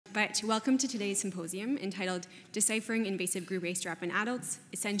but welcome to today's symposium entitled Deciphering Invasive Group A Strep in Adults,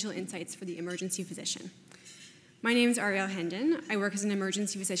 Essential Insights for the Emergency Physician. My name is Ariel Hendin. I work as an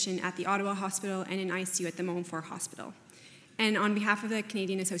emergency physician at the Ottawa Hospital and in ICU at the Montfort Hospital. And on behalf of the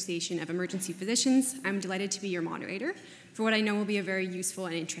Canadian Association of Emergency Physicians, I'm delighted to be your moderator for what I know will be a very useful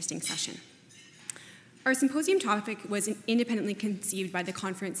and interesting session. Our symposium topic was independently conceived by the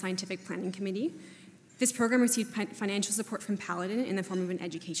Conference Scientific Planning Committee. This program received financial support from Paladin in the form of an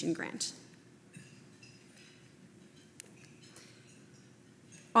education grant.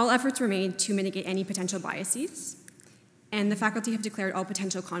 All efforts were made to mitigate any potential biases, and the faculty have declared all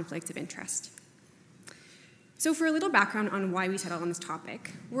potential conflicts of interest. So for a little background on why we settled on this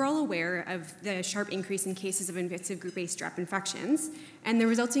topic, we're all aware of the sharp increase in cases of invasive group A strep infections and the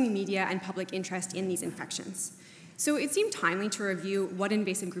resulting media and public interest in these infections. So it seemed timely to review what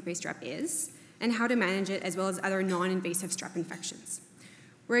invasive group A strep is and how to manage it, as well as other non-invasive strep infections.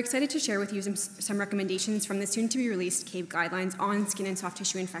 We're excited to share with you some recommendations from the soon-to-be-released CAEP guidelines on skin and soft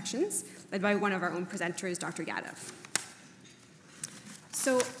tissue infections, led by one of our own presenters, Dr. Yadav.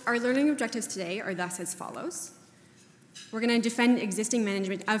 So our learning objectives today are thus as follows. We're going to defend existing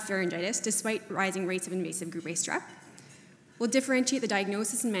management of pharyngitis despite rising rates of invasive group A strep. We'll differentiate the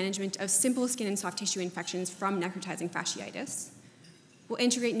diagnosis and management of simple skin and soft tissue infections from necrotizing fasciitis. We'll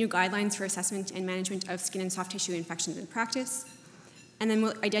integrate new guidelines for assessment and management of skin and soft tissue infections in practice. And then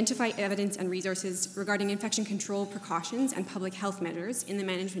we'll identify evidence and resources regarding infection control precautions and public health measures in the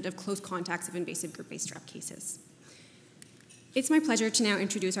management of close contacts of invasive group A strep cases. It's my pleasure to now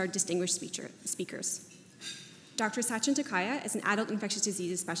introduce our distinguished speakers. Dr. Satchan Takaya is an adult infectious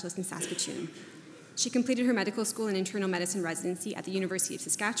diseases specialist in Saskatoon. She completed her medical school and internal medicine residency at the University of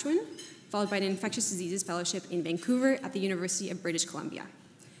Saskatchewan, followed by an infectious diseases fellowship in Vancouver at the University of British Columbia.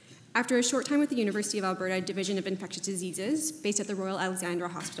 After a short time with the University of Alberta Division of Infectious Diseases, based at the Royal Alexandra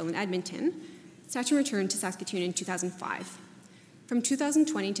Hospital in Edmonton, Satchan returned to Saskatoon in 2005. From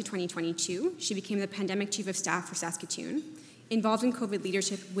 2020 to 2022, she became the Pandemic Chief of Staff for Saskatoon, involved in COVID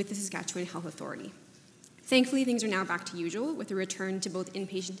leadership with the Saskatchewan Health Authority. Thankfully, things are now back to usual with a return to both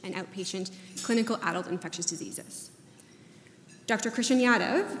inpatient and outpatient clinical adult infectious diseases. Dr. Krishan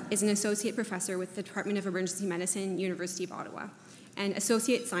Yadav is an associate professor with the Department of Emergency Medicine, University of Ottawa, and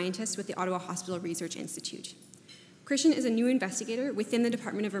associate scientist with the Ottawa Hospital Research Institute. Krishan is a new investigator within the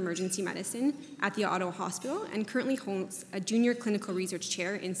Department of Emergency Medicine at the Ottawa Hospital and currently holds a junior clinical research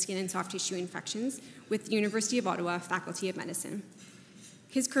chair in skin and soft tissue infections with the University of Ottawa Faculty of Medicine.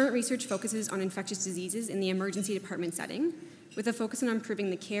 His current research focuses on infectious diseases in the emergency department setting, with a focus on improving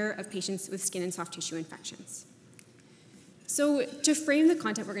the care of patients with skin and soft tissue infections. So to frame the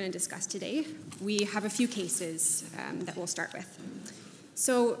content we're going to discuss today, we have a few cases that we'll start with.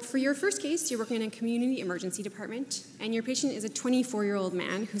 So for your first case, you're working in a community emergency department, and your patient is a 24-year-old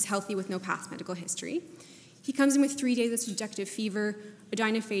man who's healthy with no past medical history. He comes in with 3 days of subjective fever,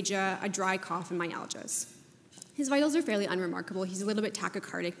 odynophagia, a dry cough, and myalgias. His vitals are fairly unremarkable. He's a little bit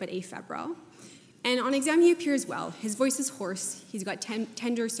tachycardic, but afebrile. And on exam, he appears well. His voice is hoarse. He's got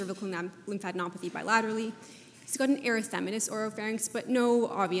tender cervical lymphadenopathy bilaterally. He's got an erythematous oropharynx, but no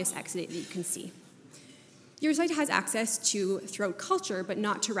obvious exudate that you can see. Your site has access to throat culture, but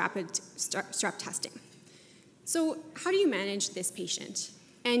not to rapid strep testing. So how do you manage this patient?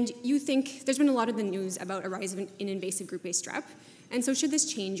 And you think there's been a lot of the news about a rise in invasive group A strep, and so should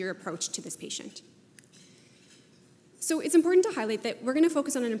this change your approach to this patient? So it's important to highlight that we're going to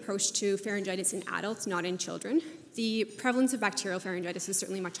focus on an approach to pharyngitis in adults, not in children. The prevalence of bacterial pharyngitis is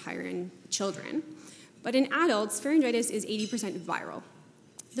certainly much higher in children. But in adults, pharyngitis is 80% viral.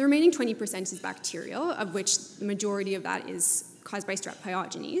 The remaining 20% is bacterial, of which the majority of that is caused by Strep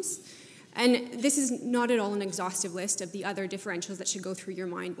pyogenes. And this is not at all an exhaustive list of the other differentials that should go through your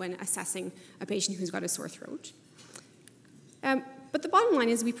mind when assessing a patient who's got a sore throat. But the bottom line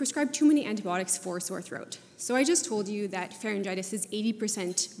is we prescribe too many antibiotics for sore throat. So I just told you that pharyngitis is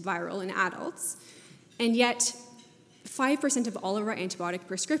 80% viral in adults, and yet 5% of all of our antibiotic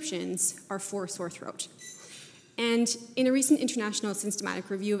prescriptions are for sore throat. And in a recent international systematic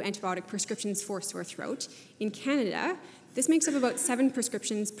review of antibiotic prescriptions for sore throat, in Canada, this makes up about 7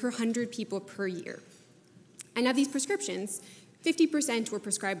 prescriptions per 100 people per year. And of these prescriptions, 50% were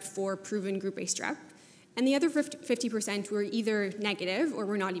prescribed for proven group A strep, and the other 50% were either negative or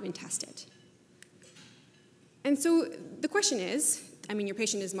were not even tested. And so the question is, your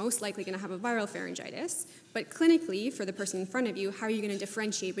patient is most likely going to have a viral pharyngitis, but clinically, for the person in front of you, how are you going to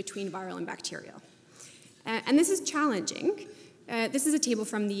differentiate between viral and bacterial? And this is challenging. This is a table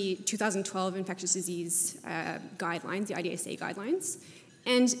from the 2012 infectious disease guidelines, the IDSA guidelines.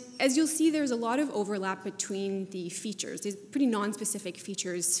 And as you'll see, there's a lot of overlap between the features. There's pretty non-specific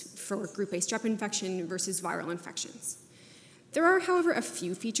features for group A strep infection versus viral infections. There are, however, a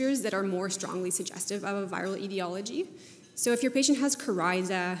few features that are more strongly suggestive of a viral etiology. So if your patient has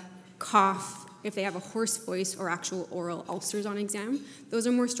coryza, cough, if they have a hoarse voice or actual oral ulcers on exam, those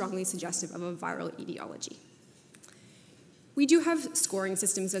are more strongly suggestive of a viral etiology. We do have scoring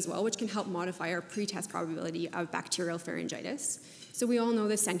systems as well, which can help modify our pretest probability of bacterial pharyngitis. So we all know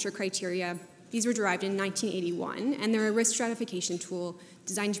the Centre criteria. These were derived in 1981, and they're a risk stratification tool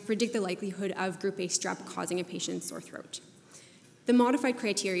designed to predict the likelihood of group A strep causing a patient's sore throat. The modified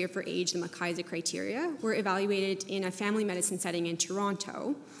criteria for age, the Makaiza criteria, were evaluated in a family medicine setting in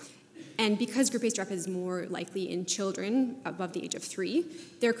Toronto. And because group A strep is more likely in children above the age of 3,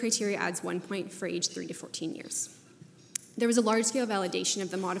 their criteria adds 1 point for age 3 to 14 years. There was a large-scale validation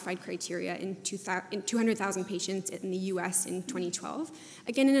of the modified criteria in 200,000 patients in the US in 2012,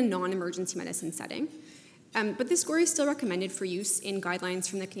 again in a non-emergency medicine setting. But this score is still recommended for use in guidelines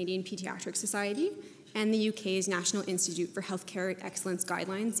from the Canadian Pediatric Society and the UK's National Institute for Healthcare Excellence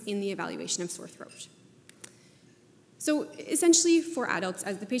guidelines in the evaluation of sore throat. So essentially, for adults,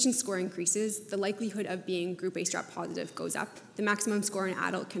 as the patient's score increases, the likelihood of being group A strep positive goes up. The maximum score an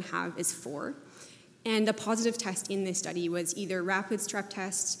adult can have is 4. And the positive test in this study was either rapid strep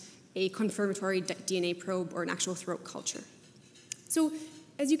test, a confirmatory DNA probe, or an actual throat culture. So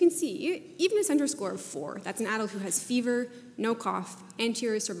as you can see, even a center score of 4, that's an adult who has fever, no cough,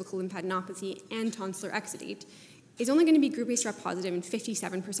 anterior cervical lymphadenopathy, and tonsillar exudate, is only going to be group A strep positive in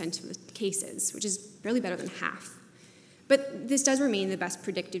 57% of the cases, which is barely better than half. But this does remain the best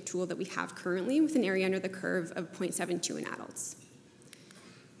predictive tool that we have currently, with an area under the curve of 0.72 in adults.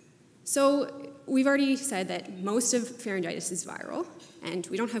 So we've already said that most of pharyngitis is viral, and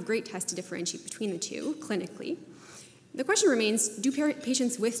we don't have great tests to differentiate between the two clinically. The question remains, do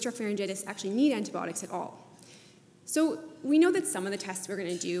patients with strep pharyngitis actually need antibiotics at all? So we know that some of the tests we're going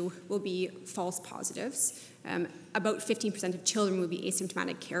to do will be false positives. About 15% of children will be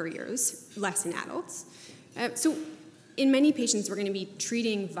asymptomatic carriers, less in adults. So in many patients, we're going to be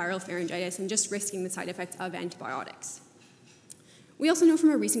treating viral pharyngitis and just risking the side effects of antibiotics. We also know from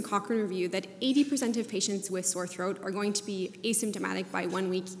a recent Cochrane review that 80% of patients with sore throat are going to be asymptomatic by 1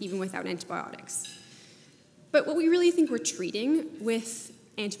 week, even without antibiotics. But what we really think we're treating with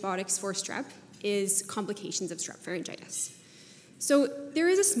antibiotics for strep is complications of strep pharyngitis. So there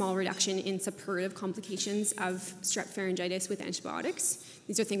is a small reduction in suppurative complications of strep pharyngitis with antibiotics.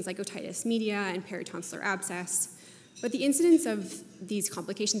 These are things like otitis media and peritonsillar abscess. But the incidence of these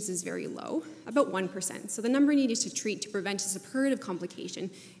complications is very low, about 1%. So the number needed to treat to prevent a suppurative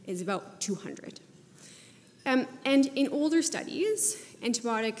complication is about 200. And in older studies,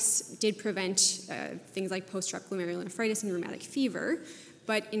 antibiotics did prevent things like post-strep glomerulonephritis and rheumatic fever,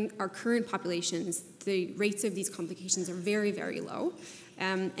 but in our current populations, the rates of these complications are very, very low.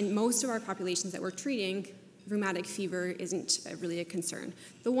 And most of our populations that we're treating, rheumatic fever isn't really a concern.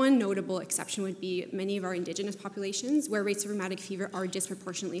 The one notable exception would be many of our indigenous populations where rates of rheumatic fever are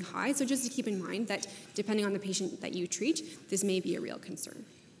disproportionately high. So just to keep in mind that depending on the patient that you treat, this may be a real concern.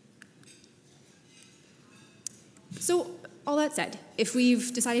 So all that said, if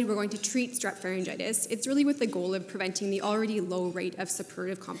we've decided we're going to treat strep pharyngitis, it's really with the goal of preventing the already low rate of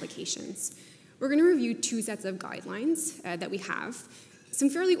suppurative complications. We're going to review 2 sets of guidelines that we have. Some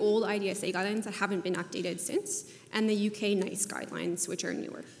fairly old IDSA guidelines that haven't been updated since, and the UK NICE guidelines, which are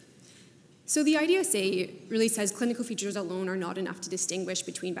newer. So the IDSA really says clinical features alone are not enough to distinguish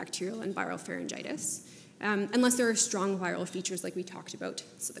between bacterial and viral pharyngitis, unless there are strong viral features like we talked about.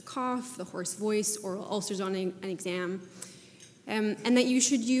 So the cough, the hoarse voice, oral ulcers on an exam, and that you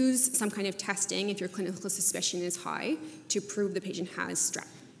should use some kind of testing if your clinical suspicion is high to prove the patient has strep.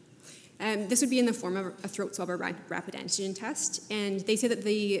 This would be in the form of a throat swab or rapid antigen test, and they say that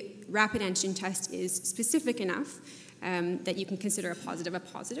the rapid antigen test is specific enough that you can consider a positive,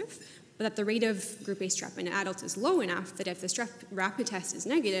 but that the rate of group A strep in adults is low enough that if the strep rapid test is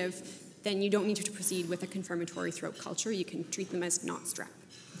negative, then you don't need to proceed with a confirmatory throat culture. You can treat them as not strep.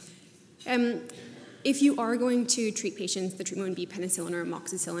 If you are going to treat patients, the treatment would be penicillin or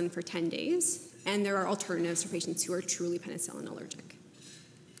amoxicillin for 10 days, and there are alternatives for patients who are truly penicillin allergic.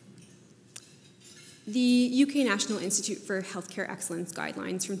 The UK National Institute for Healthcare Excellence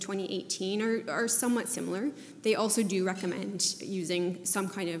guidelines from 2018 are somewhat similar. They also do recommend using some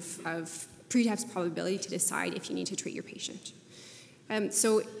kind of pretest probability to decide if you need to treat your patient.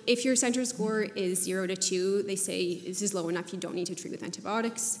 So if your center score is 0 to 2, they say this is low enough, you don't need to treat with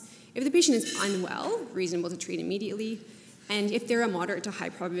antibiotics. If the patient is unwell, reasonable to treat immediately. And if they're a moderate to high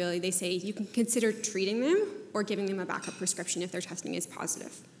probability, they say you can consider treating them, or giving them a backup prescription if their testing is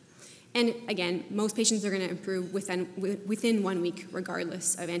positive. And again, most patients are going to improve within 1 week,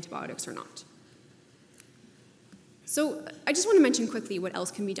 regardless of antibiotics or not. So I just want to mention quickly what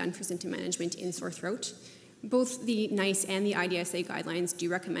else can be done for symptom management in sore throat. Both the NICE and the IDSA guidelines do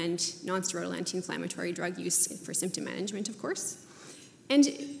recommend non-steroidal anti-inflammatory drug use for symptom management, of course. And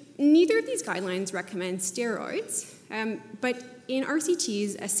neither of these guidelines recommend steroids, but in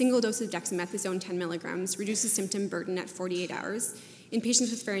RCTs, a single dose of dexamethasone 10 milligrams reduces symptom burden at 48 hours in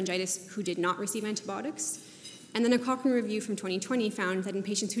patients with pharyngitis who did not receive antibiotics. And then a Cochrane review from 2020 found that in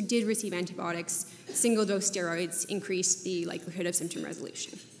patients who did receive antibiotics, single-dose steroids increased the likelihood of symptom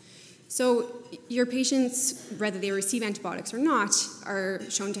resolution. So your patients, whether they receive antibiotics or not, are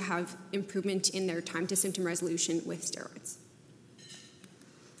shown to have improvement in their time to symptom resolution with steroids.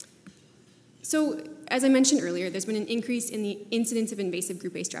 So as I mentioned earlier, there's been an increase in the incidence of invasive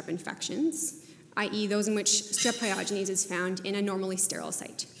group A strep infections, i.e. those in which strep pyogenes is found in a normally sterile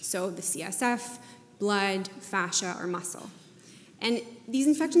site, so the CSF, blood, fascia, or muscle. And these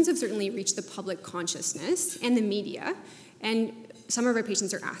infections have certainly reached the public consciousness and the media, and some of our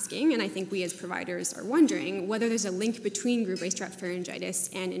patients are asking, and I think we as providers are wondering, whether there's a link between group A strep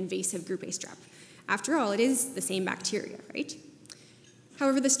pharyngitis and invasive group A strep. After all, it is the same bacteria, right?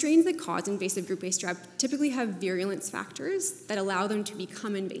 However, the strains that cause invasive group A strep typically have virulence factors that allow them to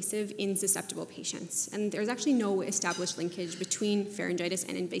become invasive in susceptible patients. And there's actually no established linkage between pharyngitis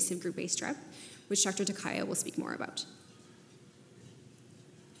and invasive group A strep, which Dr. Takaya will speak more about.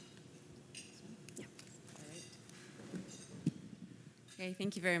 Okay,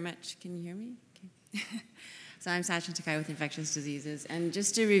 thank you very much. Can you hear me? Okay. So I'm Satchan Takaya with infectious diseases. And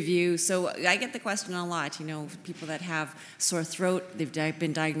just to review, so I get the question a lot, people that have sore throat, they've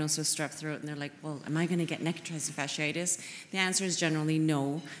been diagnosed with strep throat, and they're like, well, am I going to get necrotizing fasciitis? The answer is generally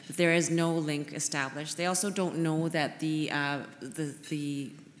no, that there is no link established. They also don't know that the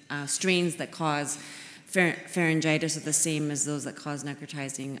strains that cause pharyngitis are the same as those that cause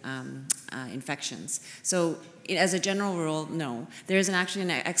necrotizing infections. So as a general rule, no. There is actually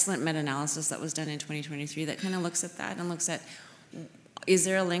an excellent meta-analysis that was done in 2023 that kind of looks at that and looks at, is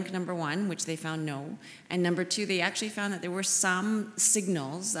there a link, number one, which they found no, and number two, they actually found that there were some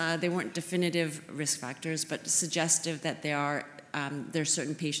signals, they weren't definitive risk factors, but suggestive that there are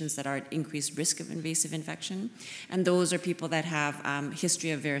certain patients that are at increased risk of invasive infection, and those are people that have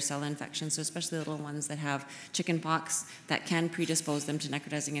history of varicella infection, so especially little ones that have chickenpox that can predispose them to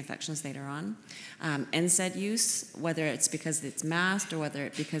necrotizing infections later on. NSAID use, whether it's because it's masked or whether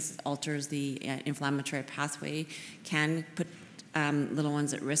it because it alters the inflammatory pathway, can put little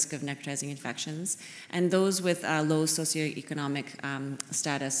ones at risk of necrotizing infections. And those with low socioeconomic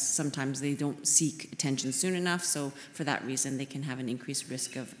status, sometimes they don't seek attention soon enough, so for that reason they can have an increased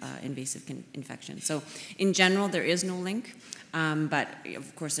risk of invasive infection. So in general, there is no link, but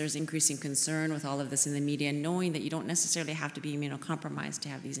of course there's increasing concern with all of this in the media, knowing that you don't necessarily have to be immunocompromised to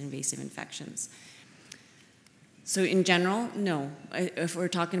have these invasive infections. So in general, no. If we're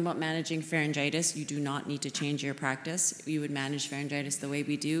talking about managing pharyngitis, you do not need to change your practice. You would manage pharyngitis the way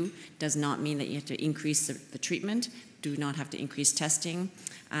we do. Does not mean that you have to increase the treatment. Do not have to increase testing.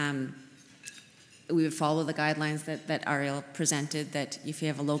 We would follow the guidelines that Ariel presented, that if you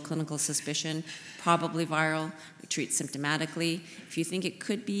have a low clinical suspicion, probably viral, treat symptomatically. If you think it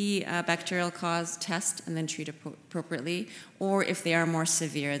could be a bacterial cause, test and then treat appropriately. Or if they are more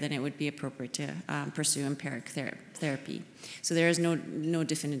severe, then it would be appropriate to pursue empiric therapy. So there is no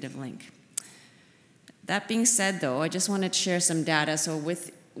definitive link. That being said, though, I just wanted to share some data. So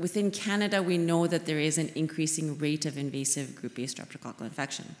within Canada, we know that there is an increasing rate of invasive group A streptococcal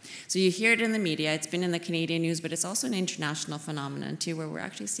infection. So you hear it in the media, it's been in the Canadian news, but it's also an international phenomenon too, where we're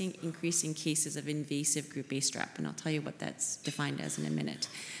actually seeing increasing cases of invasive group A strep, and I'll tell you what that's defined as in a minute.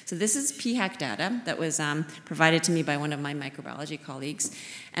 So this is PHAC data that was provided to me by one of my microbiology colleagues,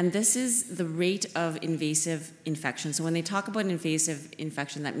 and this is the rate of invasive infection. So when they talk about invasive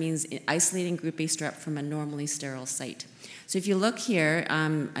infection, that means isolating group A strep from a normally sterile site. So if you look here,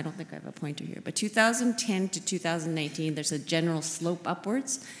 I don't think I have a pointer here, but 2010 to 2019, there's a general slope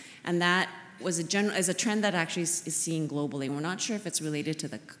upwards, and that was a trend that actually is seen globally. We're not sure if it's related to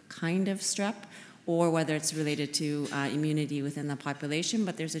the kind of strep or whether it's related to immunity within the population,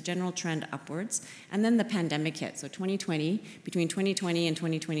 but there's a general trend upwards. And then the pandemic hit. So between 2020 and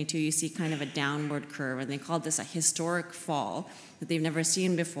 2022, you see kind of a downward curve, and they called this a historic fall that they've never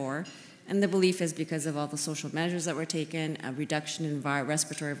seen before. And the belief is because of all the social measures that were taken, a reduction in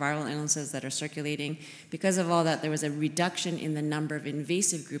respiratory viral illnesses that are circulating. Because of all that, there was a reduction in the number of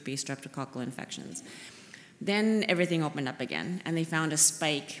invasive group A streptococcal infections. Then everything opened up again, and they found a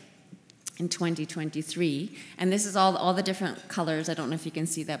spike in 2023, and this is all the different colors. I don't know if you can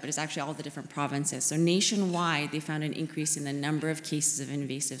see that, but it's actually all the different provinces. So nationwide, they found an increase in the number of cases of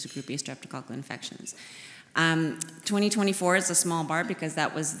invasive group A streptococcal infections. 2024 is a small bar because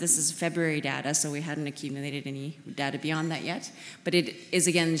this is February data, so we hadn't accumulated any data beyond that yet. But it is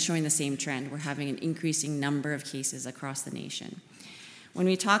again showing the same trend. We're having an increasing number of cases across the nation. When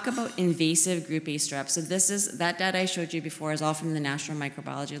we talk about invasive group A strep, so that data I showed you before is all from the National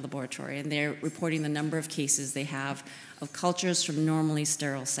Microbiology Laboratory, and they're reporting the number of cases they have of cultures from normally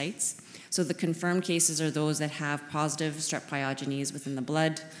sterile sites. So the confirmed cases are those that have positive strep pyogenes within the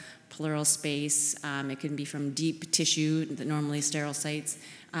blood, pleural space. It can be from deep tissue, the normally sterile sites,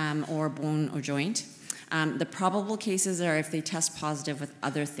 or bone or joint. The probable cases are if they test positive with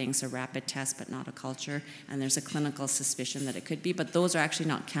other things, so rapid test but not a culture, and there's a clinical suspicion that it could be, but those are actually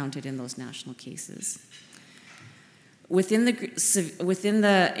not counted in those national cases. Within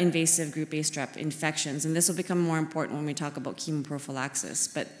the invasive group A strep infections, and this will become more important when we talk about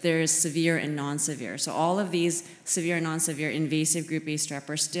chemoprophylaxis, but there's severe and non-severe. So all of these severe and non-severe invasive group A strep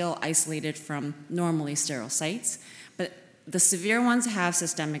are still isolated from normally sterile sites, but the severe ones have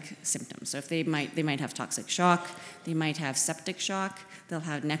systemic symptoms. So if they might have toxic shock, they might have septic shock, they'll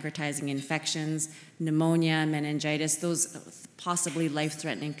have necrotizing infections, pneumonia, meningitis. Those possibly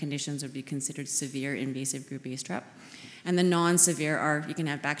life-threatening conditions would be considered severe invasive group A strep. And the non-severe are, you can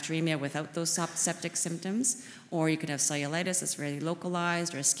have bacteremia without those septic symptoms, or you could have cellulitis that's very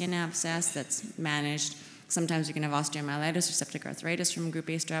localized, or a skin abscess that's managed. Sometimes you can have osteomyelitis or septic arthritis from group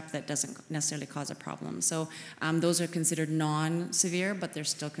A strep that doesn't necessarily cause a problem. So those are considered non-severe, but they're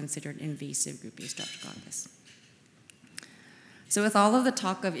still considered invasive group A streptococcus. So with all of the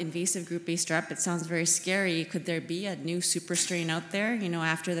talk of invasive group A strep, it sounds very scary. Could there be a new super strain out there? You know,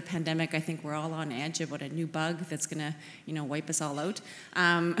 after the pandemic, I think we're all on edge about a new bug that's going to, wipe us all out.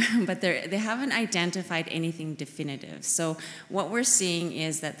 But they haven't identified anything definitive. So what we're seeing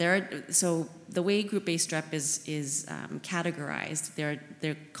is that so the way group A strep is categorized,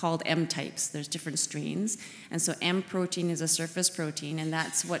 they're called M types. There's different strains. And so M protein is a surface protein, and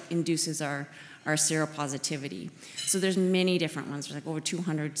that's what induces our seropositivity. So there's many different ones. There's like over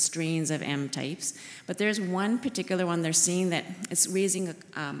 200 strains of M types. But there's one particular one they're seeing that it's raising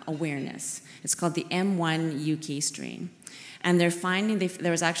awareness. It's called the M1 UK strain. And they're finding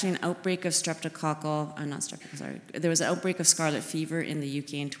there was actually an outbreak of there was an outbreak of scarlet fever in the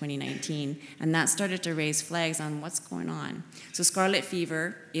UK in 2019, and that started to raise flags on what's going on. So scarlet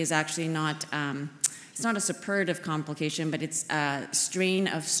fever is actually not it's not a suppurative complication, but it's a strain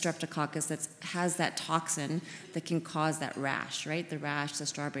of streptococcus that has that toxin that can cause that rash, right? The rash, the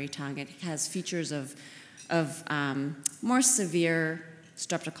strawberry tongue. It has features of more severe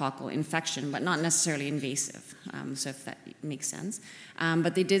streptococcal infection, but not necessarily invasive, so if that makes sense.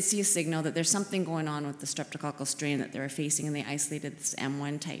 But they did see a signal that there's something going on with the streptococcal strain that they were facing, and they isolated this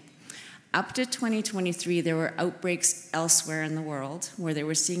M1 type. Up to 2023, there were outbreaks elsewhere in the world where they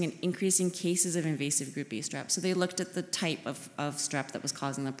were seeing an increase in cases of invasive group A strep. So they looked at the type of strep that was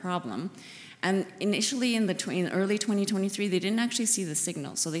causing the problem. And initially in early 2023, they didn't actually see the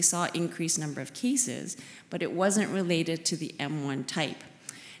signal. So they saw an increased number of cases, but it wasn't related to the M1 type.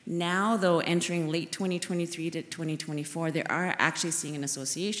 Now, though, entering late 2023 to 2024, they are actually seeing an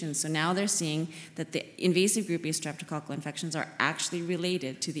association. So now they're seeing that the invasive group A streptococcal infections are actually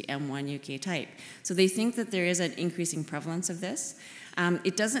related to the M1 UK type. So they think that there is an increasing prevalence of this.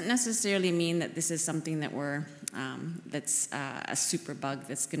 It doesn't necessarily mean that this is something that that's a super bug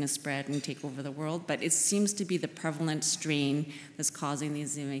that's going to spread and take over the world, but it seems to be the prevalent strain that's causing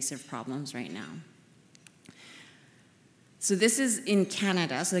these invasive problems right now. So this is in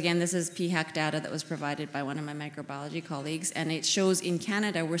Canada. So again, this is PHAC data that was provided by one of my microbiology colleagues, and it shows in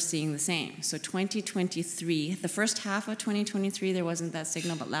Canada we're seeing the same. So 2023, the first half of 2023, there wasn't that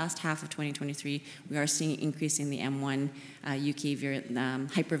signal, but last half of 2023, we are seeing increasing the M1 UK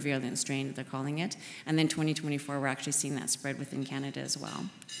hypervirulent strain, that they're calling it. And then 2024, we're actually seeing that spread within Canada as well.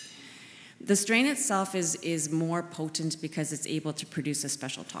 The strain itself is more potent because it's able to produce a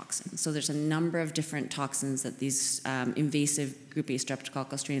special toxin. So there's a number of different toxins that these invasive group A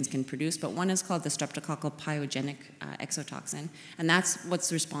streptococcal strains can produce, but one is called the streptococcal pyogenic exotoxin, and that's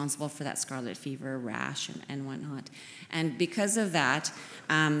what's responsible for that scarlet fever, rash, and whatnot. And because of that,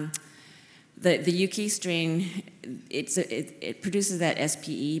 the UK strain, it produces that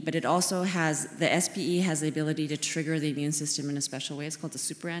SPE, but it also has, the SPE has the ability to trigger the immune system in a special way. It's called the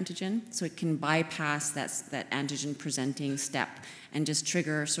superantigen. So it can bypass that antigen presenting step and just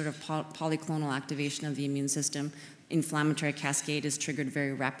trigger sort of polyclonal activation of the immune system inflammatory cascade is triggered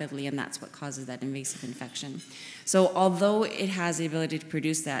very rapidly, and that's what causes that invasive infection. So although it has the ability to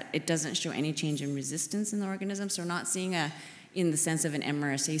produce that, it doesn't show any change in resistance in the organism. So we're not seeing in the sense of an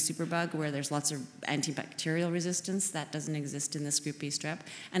MRSA superbug where there's lots of antibacterial resistance. That doesn't exist in this group B strep.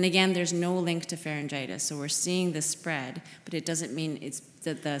 And again, there's no link to pharyngitis. So we're seeing this spread, but it doesn't mean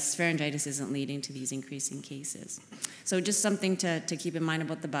that the pharyngitis isn't leading to these increasing cases. So just something to keep in mind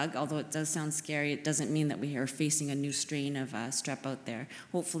about the bug. Although it does sound scary, it doesn't mean that we are facing a new strain of strep out there.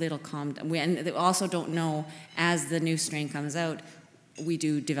 Hopefully it'll calm down. And we also don't know, as the new strain comes out, we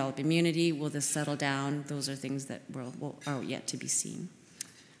do develop immunity. Will this settle down? Those are things that are yet to be seen.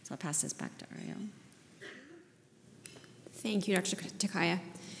 So I'll pass this back to Ariel. Thank you, Dr. Takaya.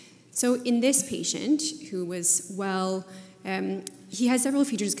 So in this patient who was well, he has several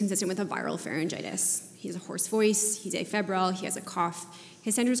features consistent with a viral pharyngitis. He has a hoarse voice, he's afebrile, he has a cough.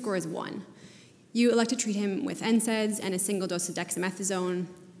 His Center score is 1. You elect to treat him with NSAIDs and a single dose of dexamethasone,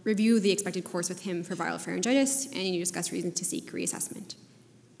 review the expected course with him for viral pharyngitis, and you discuss reasons to seek reassessment.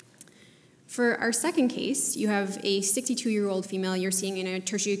 For our second case, you have a 62-year-old female you're seeing in a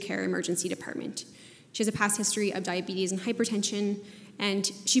tertiary care emergency department. She has a past history of diabetes and hypertension,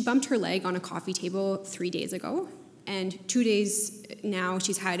 and she bumped her leg on a coffee table 3 days ago, and 2 days now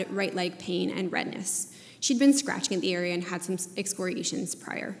she's had right leg pain and redness. She'd been scratching in the area and had some excoriations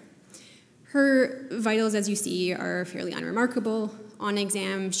prior. Her vitals, as you see, are fairly unremarkable. On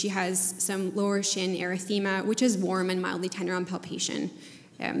exam, she has some lower shin erythema, which is warm and mildly tender on palpation,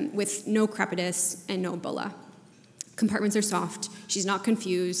 with no crepitus and no bulla. Compartments are soft. She's not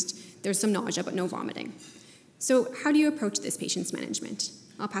confused. There's some nausea, but no vomiting. So how do you approach this patient's management?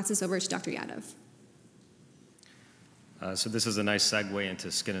 I'll pass this over to Dr. Yadav. So this is a nice segue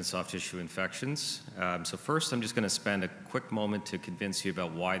into skin and soft tissue infections. So first, I'm just going to spend a quick moment to convince you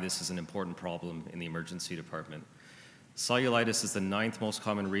about why this is an important problem in the emergency department. Cellulitis is the 9th most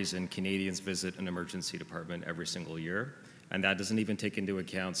common reason Canadians visit an emergency department every single year, and that doesn't even take into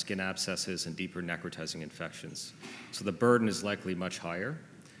account skin abscesses and deeper necrotizing infections. So the burden is likely much higher.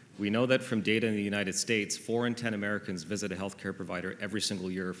 We know that from data in the United States, 4 in 10 Americans visit a healthcare provider every single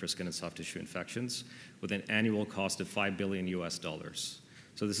year for skin and soft tissue infections, with an annual cost of $5 billion US.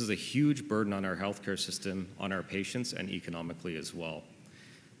 So this is a huge burden on our healthcare system, on our patients, and economically as well.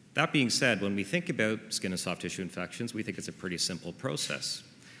 That being said, when we think about skin and soft tissue infections, we think it's a pretty simple process.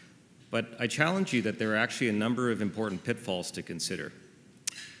 But I challenge you that there are actually a number of important pitfalls to consider.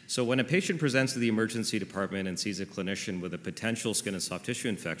 So when a patient presents to the emergency department and sees a clinician with a potential skin and soft tissue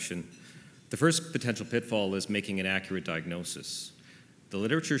infection, the first potential pitfall is making an accurate diagnosis. The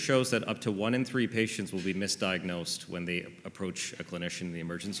literature shows that up to 1 in 3 patients will be misdiagnosed when they approach a clinician in the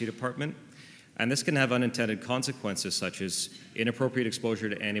emergency department. And this can have unintended consequences such as inappropriate exposure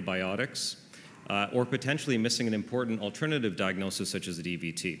to antibiotics or potentially missing an important alternative diagnosis such as a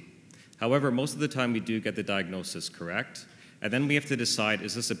DVT. However, most of the time we do get the diagnosis correct, and then we have to decide,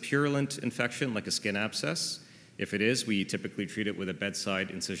 is this a purulent infection like a skin abscess? If it is, we typically treat it with a bedside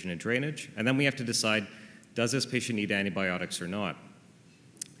incision and drainage, and then we have to decide, does this patient need antibiotics or not?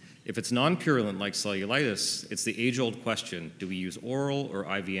 If it's non-purulent like cellulitis, it's the age-old question, do we use oral or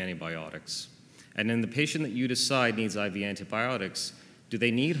IV antibiotics? And in the patient that you decide needs IV antibiotics, do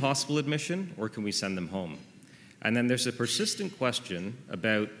they need hospital admission or can we send them home? And then there's a persistent question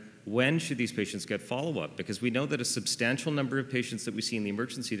about when should these patients get follow-up? Because we know that a substantial number of patients that we see in the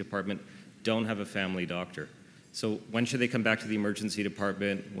emergency department don't have a family doctor. So when should they come back to the emergency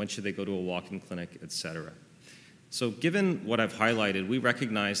department? When should they go to a walk-in clinic, et cetera? So given what I've highlighted, we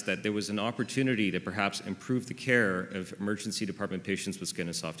recognize that there was an opportunity to perhaps improve the care of emergency department patients with skin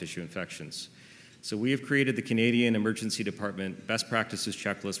and soft tissue infections. So we have created the Canadian Emergency Department Best Practices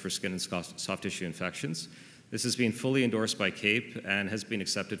Checklist for Skin and Soft Tissue Infections. This has been fully endorsed by CAEP and has been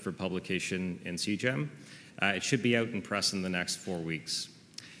accepted for publication in CGEM. It should be out in press in the next 4 weeks.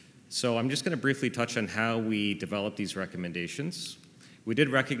 So I'm just going to briefly touch on how we developed these recommendations. We did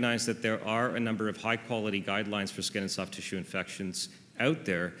recognize that there are a number of high-quality guidelines for skin and soft tissue infections out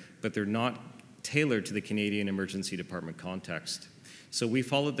there, but they're not tailored to the Canadian Emergency Department context. So we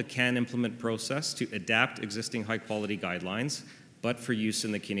followed the CAN implement process to adapt existing high-quality guidelines, but for use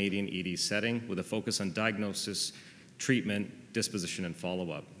in the Canadian ED setting with a focus on diagnosis, treatment, disposition, and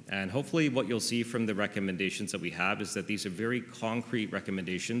follow-up. And hopefully what you'll see from the recommendations that we have is that these are very concrete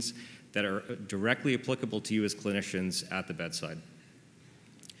recommendations that are directly applicable to you as clinicians at the bedside.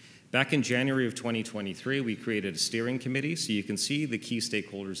 Back in January of 2023, we created a steering committee, so you can see the key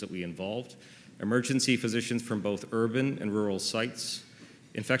stakeholders that we involved: emergency physicians from both urban and rural sites,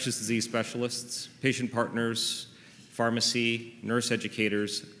 infectious disease specialists, patient partners, pharmacy, nurse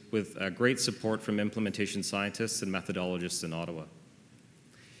educators, with great support from implementation scientists and methodologists in Ottawa.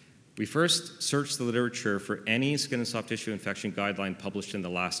 We first searched the literature for any skin and soft tissue infection guideline published in the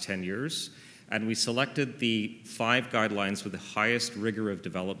last 10 years, and we selected the 5 guidelines with the highest rigor of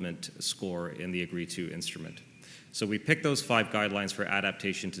development score in the Agree-To instrument. So we picked those 5 guidelines for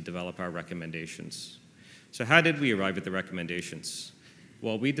adaptation to develop our recommendations. So how did we arrive at the recommendations?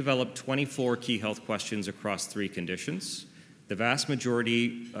 Well, we developed 24 key health questions across 3 conditions. The vast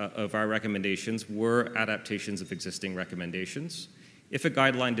majority of our recommendations were adaptations of existing recommendations. If a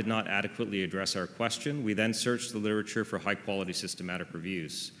guideline did not adequately address our question, we then searched the literature for high-quality systematic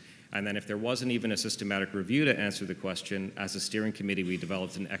reviews. And then if there wasn't even a systematic review to answer the question, as a steering committee, we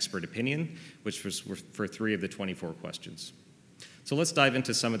developed an expert opinion, which was for 3 of the 24 questions. So let's dive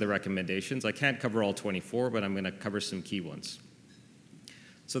into some of the recommendations. I can't cover all 24, but I'm going to cover some key ones.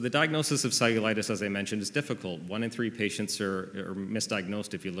 So the diagnosis of cellulitis, as I mentioned, is difficult. 1 in 3 patients are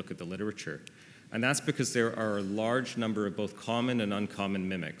misdiagnosed if you look at the literature. And that's because there are a large number of both common and uncommon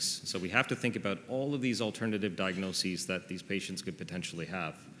mimics. So we have to think about all of these alternative diagnoses that these patients could potentially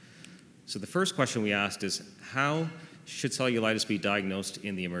have. So the first question we asked is, how should cellulitis be diagnosed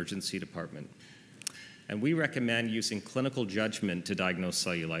in the emergency department? And we recommend using clinical judgment to diagnose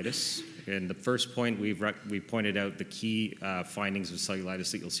cellulitis. In the first point, we pointed out the key findings of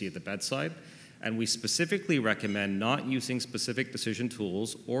cellulitis that you'll see at the bedside. And we specifically recommend not using specific decision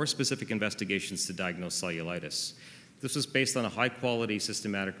tools or specific investigations to diagnose cellulitis. This was based on a high-quality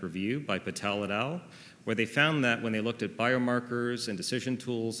systematic review by Patel et al., where they found that when they looked at biomarkers and decision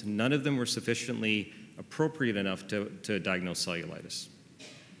tools, none of them were sufficiently appropriate enough to diagnose cellulitis.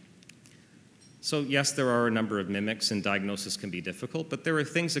 So yes, there are a number of mimics and diagnosis can be difficult, but there are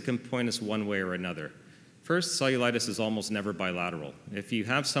things that can point us one way or another. First, cellulitis is almost never bilateral. If you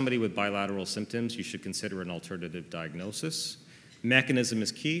have somebody with bilateral symptoms, you should consider an alternative diagnosis. Mechanism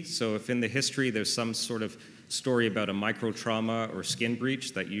is key, so if in the history there's some sort of story about a microtrauma or skin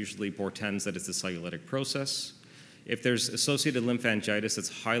breach, that usually portends that it's a cellulitic process. If there's associated lymphangitis,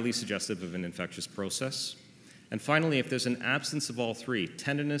 it's highly suggestive of an infectious process. And finally, if there's an absence of all 3,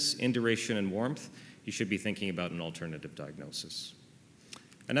 tenderness, induration, and warmth, you should be thinking about an alternative diagnosis.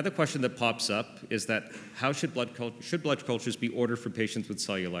 Another question that pops up is that should blood cultures be ordered for patients with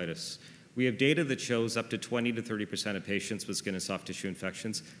cellulitis? We have data that shows up to 20 to 30% of patients with skin and soft tissue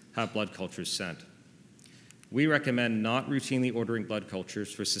infections have blood cultures sent. We recommend not routinely ordering blood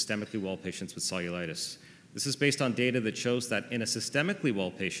cultures for systemically well patients with cellulitis. This is based on data that shows that in a systemically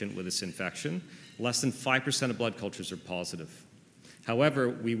well patient with this infection, less than 5% of blood cultures are positive. However,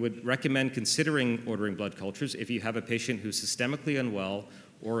 we would recommend considering ordering blood cultures if you have a patient who's systemically unwell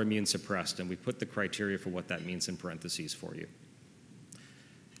or immune suppressed, and we put the criteria for what that means in parentheses for you.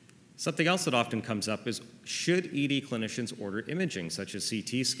 Something else that often comes up is, should ED clinicians order imaging, such as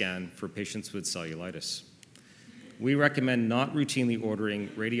CT scan, for patients with cellulitis? We recommend not routinely ordering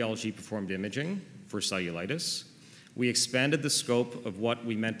radiology-performed imaging for cellulitis. We expanded the scope of what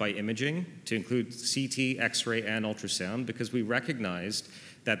we meant by imaging to include CT, X-ray, and ultrasound because we recognized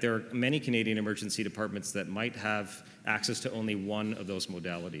that there are many Canadian emergency departments that might have access to only one of those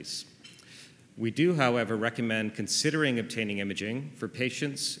modalities. We do, however, recommend considering obtaining imaging for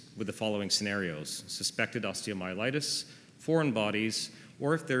patients with the following scenarios: suspected osteomyelitis, foreign bodies,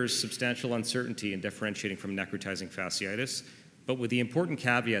 or if there's substantial uncertainty in differentiating from necrotizing fasciitis, but with the important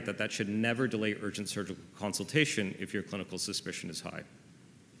caveat that that should never delay urgent surgical consultation if your clinical suspicion is high.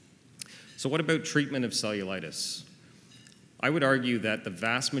 So what about treatment of cellulitis? I would argue that the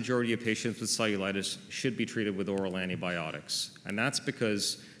vast majority of patients with cellulitis should be treated with oral antibiotics, and that's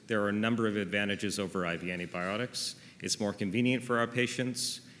because there are a number of advantages over IV antibiotics. It's more convenient for our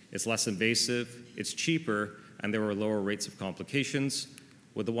patients, it's less invasive, it's cheaper, and there are lower rates of complications,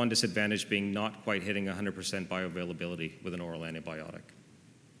 with the one disadvantage being not quite hitting 100% bioavailability with an oral antibiotic.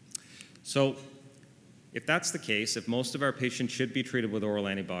 So if that's the case, if most of our patients should be treated with oral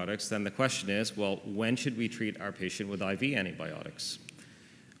antibiotics, then the question is, well, when should we treat our patient with IV antibiotics?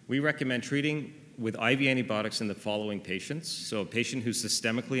 We recommend treating with IV antibiotics in the following patients. So a patient who's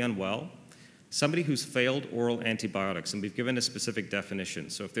systemically unwell, somebody who's failed oral antibiotics, and we've given a specific definition.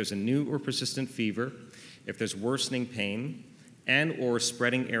 So if there's a new or persistent fever, if there's worsening pain, and or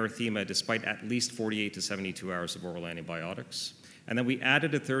spreading erythema despite at least 48 to 72 hours of oral antibiotics. And then we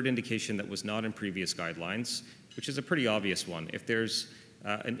added a third indication that was not in previous guidelines, which is a pretty obvious one, if there's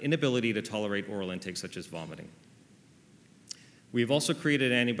an inability to tolerate oral intake such as vomiting. We've also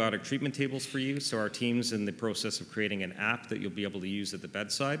created antibiotic treatment tables for you, so our team's in the process of creating an app that you'll be able to use at the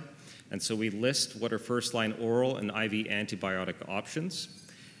bedside. And so we list what are first-line oral and IV antibiotic options.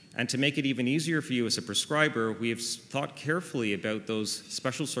 And to make it even easier for you as a prescriber, we have thought carefully about those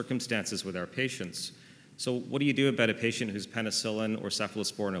special circumstances with our patients. So what do you do about a patient who's penicillin or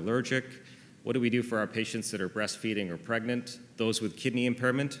cephalosporin allergic? What do we do for our patients that are breastfeeding or pregnant, those with kidney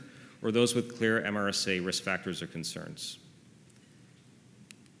impairment, or those with clear MRSA risk factors or concerns?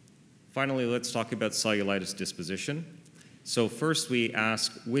 Finally, let's talk about cellulitis disposition. So first, we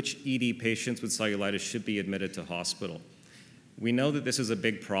ask which ED patients with cellulitis should be admitted to hospital. We know that this is a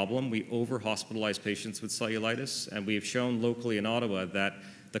big problem. We over-hospitalize patients with cellulitis, and we've shown locally in Ottawa that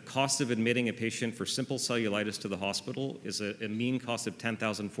the cost of admitting a patient for simple cellulitis to the hospital is a mean cost of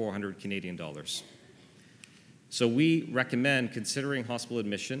 10,400 Canadian dollars. So we recommend considering hospital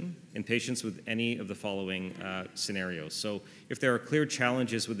admission in patients with any of the following scenarios. So if there are clear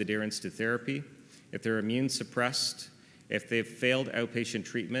challenges with adherence to therapy, if they're immune suppressed, if they've failed outpatient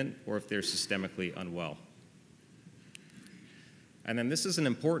treatment, or if they're systemically unwell. And then this is an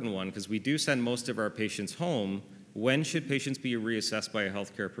important one because we do send most of our patients home. When should patients be reassessed by a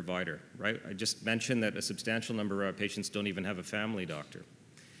healthcare provider, right? I just mentioned that a substantial number of our patients don't even have a family doctor.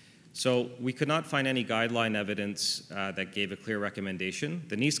 So we could not find any guideline evidence that gave a clear recommendation.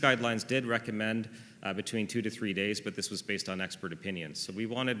 The NICE guidelines did recommend between 2 to 3 days, but this was based on expert opinions. So we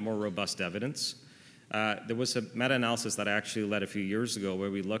wanted more robust evidence. There was a meta-analysis that I actually led a few years ago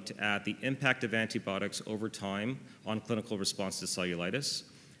where we looked at the impact of antibiotics over time on clinical response to cellulitis.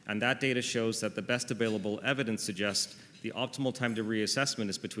 And that data shows that the best available evidence suggests the optimal time to reassessment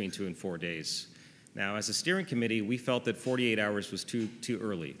is between 2 and 4 days. Now, as a steering committee, we felt that 48 hours was too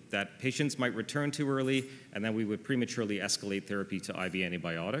early, that patients might return too early, and then we would prematurely escalate therapy to IV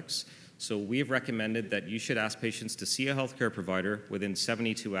antibiotics. So we have recommended that you should ask patients to see a healthcare provider within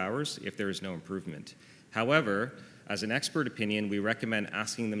 72 hours if there is no improvement. However, as an expert opinion, we recommend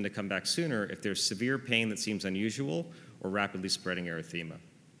asking them to come back sooner if there's severe pain that seems unusual or rapidly spreading erythema.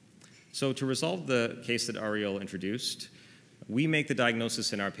 So to resolve the case that Ariel introduced, we make the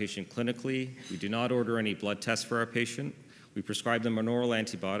diagnosis in our patient clinically. We do not order any blood tests for our patient. We prescribe them an oral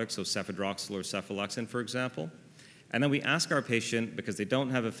antibiotic, so cefadroxil or cephalexin, for example. And then we ask our patient, because they don't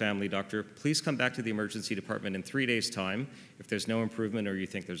have a family doctor, please come back to the emergency department in 3 days' time if there's no improvement or you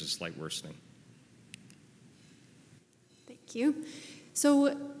think there's a slight worsening. Thank you.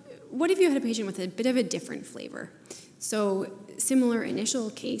 So what if you had a patient with a bit of a different flavor? So similar initial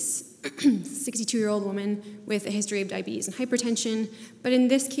case, 62-year-old woman with a history of diabetes and hypertension, but in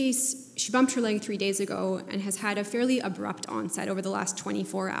this case, she bumped her leg 3 days ago and has had a fairly abrupt onset over the last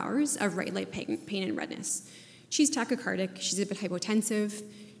 24 hours of right leg pain and redness. She's tachycardic, she's a bit hypotensive,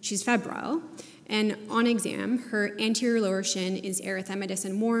 she's febrile, and on exam, her anterior lower shin is erythematous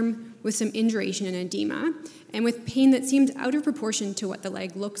and warm with some induration and edema, and with pain that seems out of proportion to what the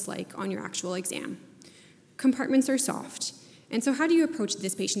leg looks like on your actual exam. Compartments are soft, and so how do you approach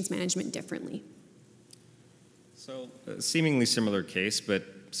this patient's management differently? So, a seemingly similar case, but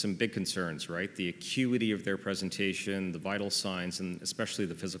some big concerns, right? The acuity of their presentation, the vital signs, and especially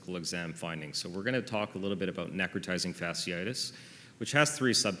the physical exam findings. So we're going to talk a little bit about necrotizing fasciitis, which has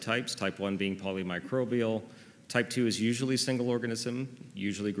 3 subtypes, type 1 being polymicrobial, type 2 is usually single organism,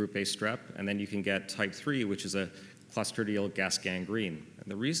 usually group A strep, and then you can get type 3, which is a clostridial gas gangrene. And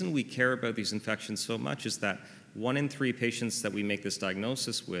the reason we care about these infections so much is that 1 in 3 patients that we make this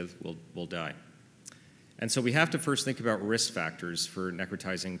diagnosis with will die. And so we have to first think about risk factors for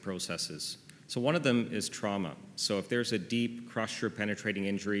necrotizing processes. So one of them is trauma. So if there's a deep, crushed or penetrating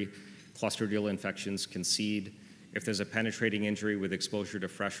injury, clostridial infections can seed. If there's a penetrating injury with exposure to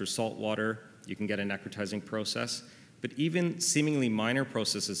fresh or salt water, you can get a necrotizing process. But even seemingly minor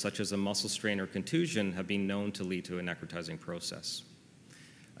processes such as a muscle strain or contusion have been known to lead to a necrotizing process.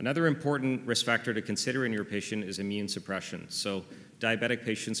 Another important risk factor to consider in your patient is immune suppression. So diabetic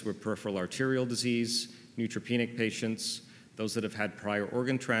patients with peripheral arterial disease, neutropenic patients, those that have had prior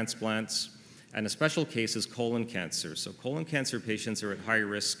organ transplants, and a special case is colon cancer. So colon cancer patients are at high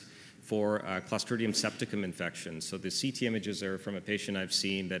risk for Clostridium septicum infection. So the CT images are from a patient I've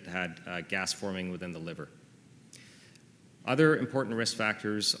seen that had gas forming within the liver. Other important risk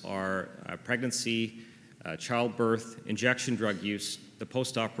factors are pregnancy, childbirth, injection drug use, the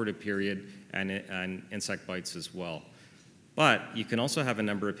postoperative period, and insect bites as well. But you can also have a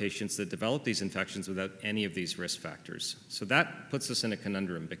number of patients that develop these infections without any of these risk factors. So that puts us in a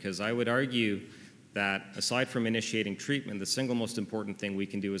conundrum because I would argue that aside from initiating treatment, the single most important thing we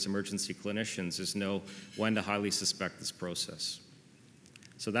can do as emergency clinicians is know when to highly suspect this process.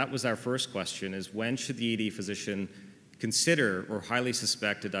 So that was our first question, is when should the ED physician consider or highly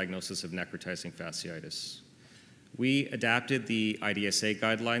suspect a diagnosis of necrotizing fasciitis? We adapted the IDSA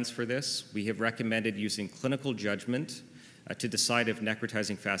guidelines for this. We have recommended using clinical judgment to decide if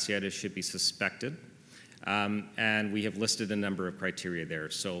necrotizing fasciitis should be suspected. And we have listed a number of criteria there.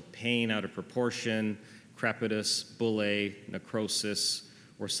 So pain out of proportion, crepitus, bullae, necrosis,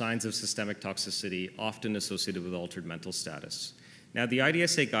 or signs of systemic toxicity, often associated with altered mental status. Now, the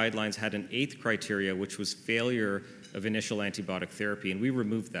IDSA guidelines had an 8th criteria, which was failure of initial antibiotic therapy, and we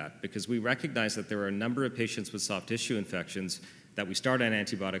removed that because we recognize that there are a number of patients with soft tissue infections that we start on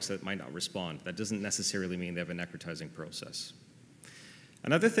antibiotics that might not respond. That doesn't necessarily mean they have a necrotizing process.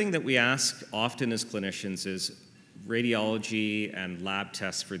 Another thing that we ask often as clinicians is radiology and lab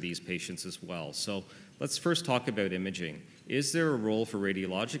tests for these patients as well. So let's first talk about imaging. Is there a role for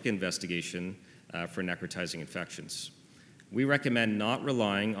radiologic investigation for necrotizing infections? We recommend not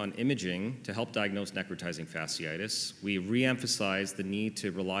relying on imaging to help diagnose necrotizing fasciitis. We re-emphasize the need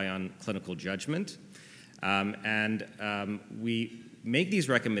to rely on clinical judgment. We make these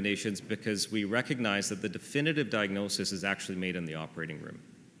recommendations because we recognize that the definitive diagnosis is actually made in the operating room.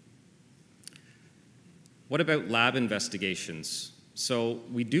 What about lab investigations? So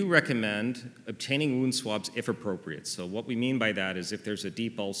we do recommend obtaining wound swabs if appropriate. So what we mean by that is if there's a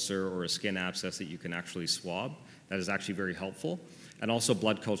deep ulcer or a skin abscess that you can actually swab, that is actually very helpful. And also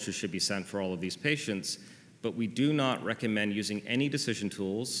blood cultures should be sent for all of these patients. But we do not recommend using any decision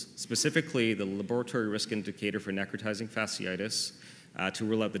tools, specifically the laboratory risk indicator for necrotizing fasciitis, to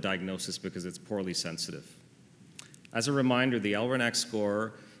rule out the diagnosis because it's poorly sensitive. As a reminder, the LRNX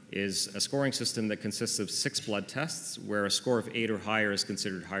score is a scoring system that consists of 6 blood tests, where a score of 8 or higher is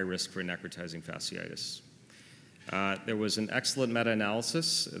considered high risk for necrotizing fasciitis. There was an excellent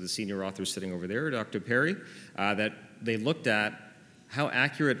meta-analysis, the senior author sitting over there, Dr. Perry, that they looked at how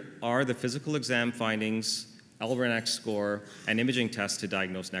accurate are the physical exam findings, LRNX score, and imaging tests to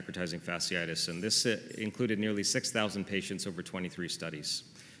diagnose necrotizing fasciitis. And this included nearly 6,000 patients over 23 studies.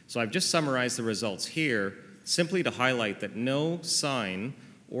 So I've just summarized the results here simply to highlight that no sign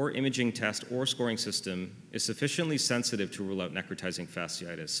or imaging test or scoring system is sufficiently sensitive to rule out necrotizing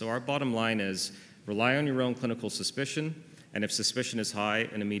fasciitis. So our bottom line is rely on your own clinical suspicion, and if suspicion is high,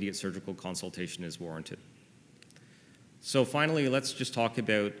 an immediate surgical consultation is warranted. So finally, let's just talk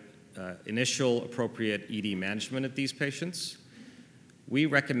about initial appropriate ED management of these patients. We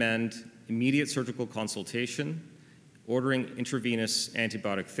recommend immediate surgical consultation, ordering intravenous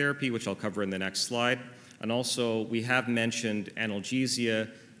antibiotic therapy, which I'll cover in the next slide, and also we have mentioned analgesia,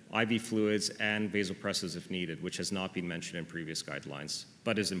 IV fluids, and vasopressors if needed, which has not been mentioned in previous guidelines,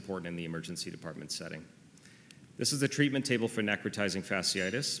 but is important in the emergency department setting. This is the treatment table for necrotizing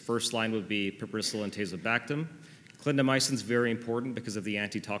fasciitis. First line would be piperacillin and tazobactam. Clindamycin is very important because of the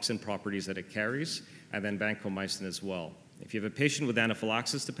antitoxin properties that it carries, and then vancomycin as well. If you have a patient with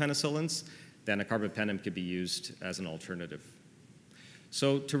anaphylaxis to penicillins, then a carbapenem could be used as an alternative.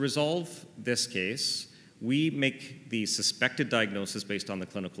 So to resolve this case, we make the suspected diagnosis based on the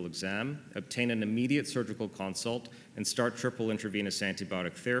clinical exam, obtain an immediate surgical consult, and start triple intravenous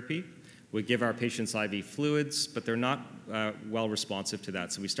antibiotic therapy. We give our patients IV fluids, but they're not well responsive to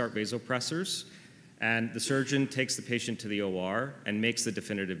that, so we start vasopressors. And the surgeon takes the patient to the OR and makes the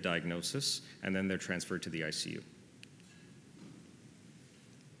definitive diagnosis, and then they're transferred to the ICU.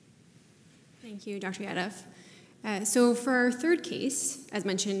 Thank you, Dr. Yadav. So for our third case, as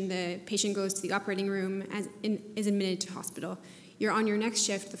mentioned, the patient goes to the operating room, is admitted to hospital. You're on your next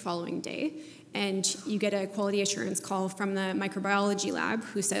shift the following day, and you get a quality assurance call from the microbiology lab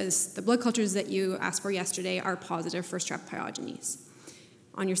who says the blood cultures that you asked for yesterday are positive for strep pyogenes.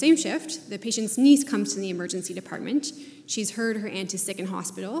 On your same shift, the patient's niece comes to the emergency department. She's heard her aunt is sick in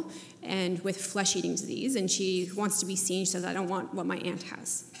hospital and with flesh-eating disease, and she wants to be seen. She says, I don't want what my aunt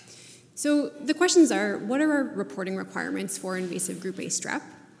has. So the questions are, what are our reporting requirements for invasive group A strep?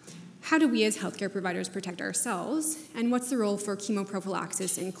 How do we as healthcare providers protect ourselves? And what's the role for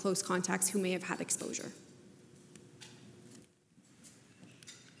chemoprophylaxis in close contacts who may have had exposure?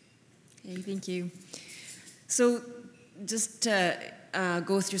 Okay, thank you. So just to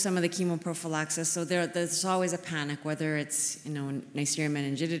go through some of the chemoprophylaxis. So there's always a panic, whether it's Neisseria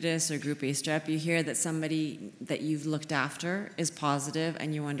meningitidis or group A strep. You hear that somebody that you've looked after is positive,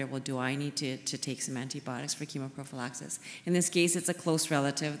 and you wonder, well, do I need to take some antibiotics for chemoprophylaxis? In this case, it's a close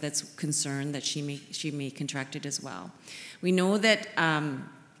relative that's concerned that she may contract it as well. We know that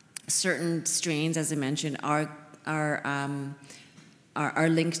certain strains, as I mentioned, are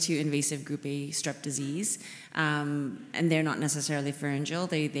linked to invasive group A strep disease, and they're not necessarily pharyngeal.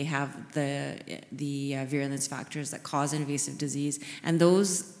 They have the virulence factors that cause invasive disease, and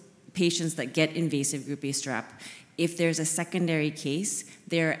those patients that get invasive group A strep, if there's a secondary case,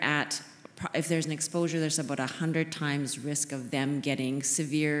 if there's an exposure, there's about 100 times risk of them getting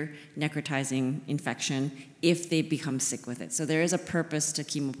severe necrotizing infection if they become sick with it. So there is a purpose to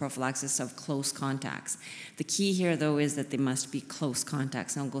chemoprophylaxis of close contacts. The key here, though, is that they must be close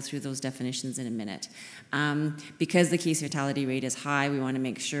contacts, and I'll go through those definitions in a minute. Because the case fatality rate is high, we want to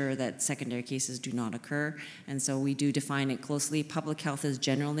make sure that secondary cases do not occur, and so we do define it closely. Public health is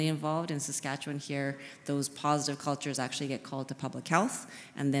generally involved. In Saskatchewan here, those positive cultures actually get called to public health,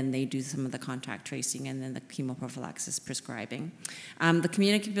 and then they do some of the contact tracing and then the chemoprophylaxis prescribing. The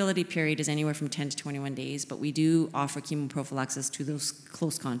communicability period is anywhere from 10 to 21 days, but we do offer chemoprophylaxis to those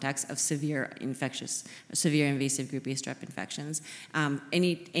close contacts of severe invasive group A strep infections.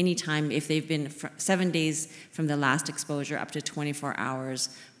 Any time if they've been 7 days from the last exposure up to 24 hours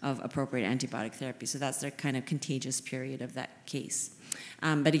of appropriate antibiotic therapy. So that's their kind of contagious period of that case.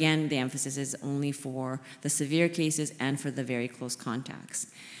 But again, the emphasis is only for the severe cases and for the very close contacts.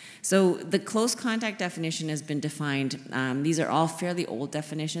 So the close contact definition has been defined. These are all fairly old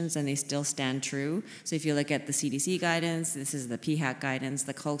definitions, and they still stand true. So if you look at the CDC guidance, this is the PHAC guidance,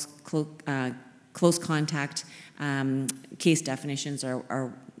 the close contact case definitions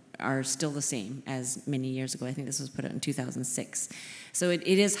are still the same as many years ago. I think this was put out in 2006. So it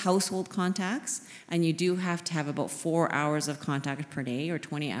is household contacts, and you do have to have about 4 hours of contact per day or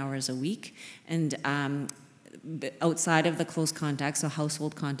 20 hours a week. And outside of the close contacts, so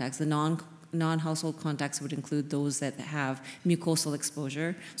household contacts, the non-household contacts would include those that have mucosal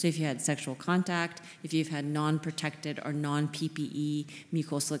exposure. So if you had sexual contact, if you've had non-protected or non-PPE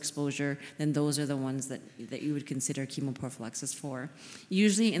mucosal exposure, then those are the ones that you would consider chemoprophylaxis for.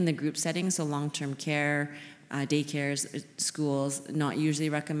 Usually in the group setting, so long-term care, daycares, schools, not usually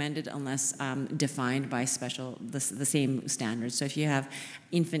recommended unless defined by the same standards. So if you have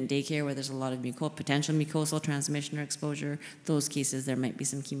infant daycare where there's a lot of potential mucosal transmission or exposure, those cases there might be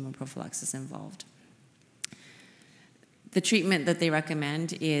some chemoprophylaxis involved. The treatment that they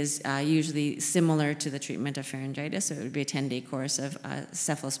recommend is usually similar to the treatment of pharyngitis, so it would be a 10-day course of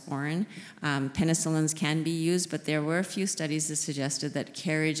cephalosporin. Penicillins can be used, but there were a few studies that suggested that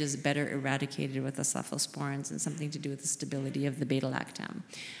carriage is better eradicated with the cephalosporins and something to do with the stability of the beta-lactam.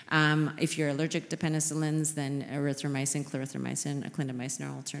 If you're allergic to penicillins, then erythromycin, clarithromycin, or clindamycin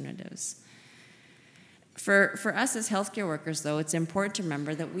are alternatives. For us as healthcare workers, though, it's important to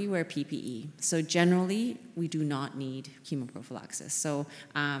remember that we wear PPE. So generally, we do not need chemoprophylaxis. So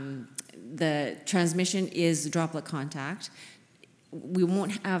the transmission is droplet contact. We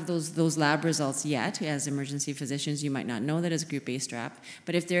won't have those lab results yet. As emergency physicians, you might not know that as group A strep,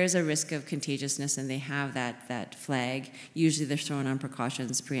 but if there is a risk of contagiousness and they have that flag, usually they're thrown on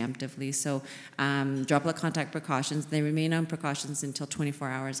precautions preemptively. So droplet contact precautions, they remain on precautions until 24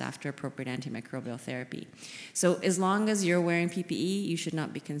 hours after appropriate antimicrobial therapy. So as long as you're wearing PPE, you should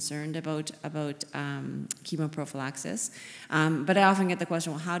not be concerned about chemoprophylaxis. But I often get the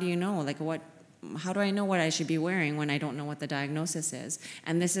question, well, how do you know? How do I know what I should be wearing when I don't know what the diagnosis is?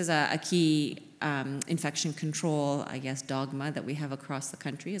 And this is a key infection control, I guess, dogma that we have across the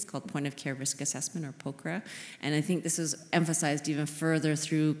country. It's called Point of Care Risk Assessment, or POCRA. And I think this is emphasized even further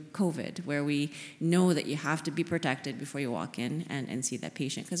through COVID, where we know that you have to be protected before you walk in and see that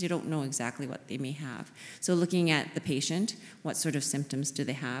patient, because you don't know exactly what they may have. So looking at the patient, what sort of symptoms do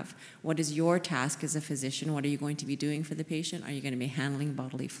they have? What is your task as a physician? What are you going to be doing for the patient? Are you going to be handling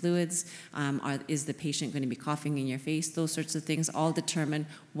bodily fluids? Is the patient going to be coughing in your face? Those sorts of things all determine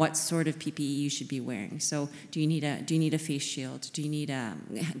what sort of PPE you should be wearing. So do you need a face shield? Do you need a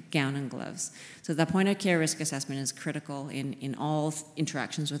gown and gloves? So the point of care risk assessment is critical in all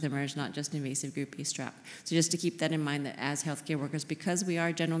interactions with eMERGE, not just invasive group A strep. So just to keep that in mind, that as healthcare workers, because we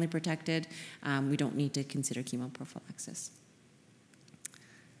are generally protected, we don't need to consider chemoprophylaxis.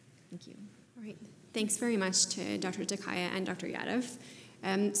 Thank you. All right. Thanks very much to Dr. Takaya and Dr.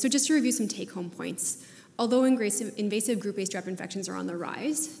 Yadav. So just to review some take-home points. Although invasive group A strep infections are on the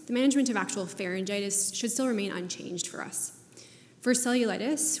rise, the management of actual pharyngitis should still remain unchanged for us. For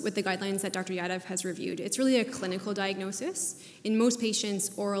cellulitis, with the guidelines that Dr. Yadav has reviewed, it's really a clinical diagnosis. In most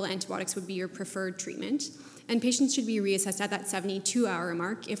patients, oral antibiotics would be your preferred treatment, and patients should be reassessed at that 72-hour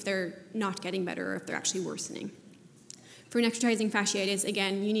mark if they're not getting better or if they're actually worsening. For necrotizing fasciitis,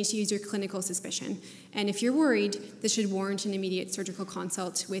 again, you need to use your clinical suspicion. And if you're worried, this should warrant an immediate surgical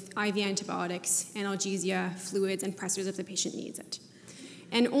consult with IV antibiotics, analgesia, fluids, and pressors if the patient needs it.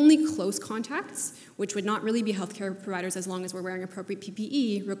 And only close contacts, which would not really be healthcare providers as long as we're wearing appropriate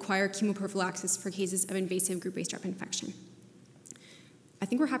PPE, require chemoprophylaxis for cases of invasive group A strep infection. I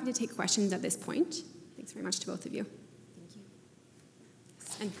think we're happy to take questions at this point. Thanks very much to both of you. Thank you.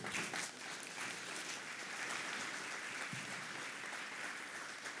 And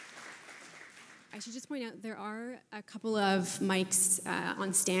I should just point out there are a couple of mics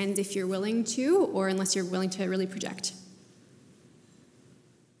on stands if you're willing to, or unless you're willing to really project.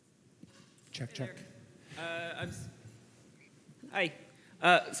 Check, check. Hi.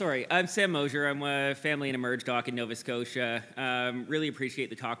 Sorry, I'm Sam Mosier. I'm a family and emerge doc in Nova Scotia. Really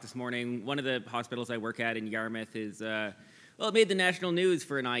appreciate the talk this morning. One of the hospitals I work at in Yarmouth is, well, it made the national news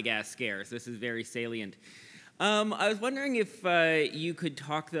for an eye gas scare, so this is very salient. I was wondering if you could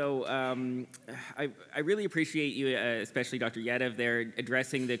talk, though, I really appreciate you, especially Dr. Yadav there,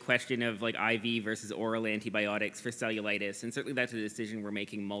 addressing the question of like IV versus oral antibiotics for cellulitis, and certainly that's a decision we're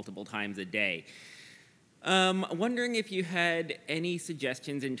making multiple times a day. Wondering if you had any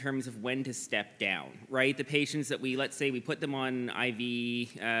suggestions in terms of when to step down, right? The patients that let's say we put them on IV,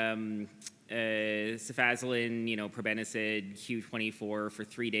 cefazolin, probenecid, Q24 for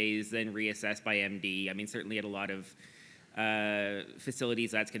 3 days, then reassessed by MD. I mean, certainly at a lot of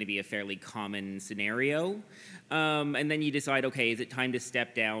facilities, that's going to be a fairly common scenario. And then you decide, okay, is it time to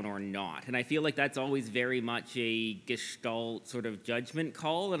step down or not? And I feel like that's always very much a gestalt sort of judgment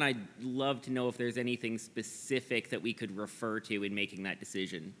call, and I'd love to know if there's anything specific that we could refer to in making that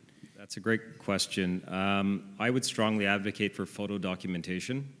decision. That's a great question. I would strongly advocate for photo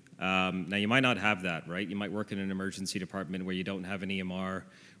documentation. Now, you might not have that, right? You might work in an emergency department where you don't have an EMR,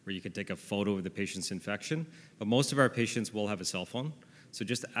 where you could take a photo of the patient's infection, but most of our patients will have a cell phone. So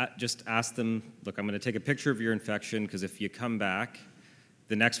just ask them, look, I'm going to take a picture of your infection, because if you come back,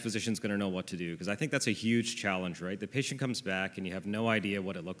 the next physician's going to know what to do, because I think that's a huge challenge, right? The patient comes back and you have no idea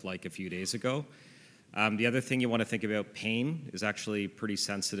what it looked like a few days ago. The other thing you want to think about, pain is actually a pretty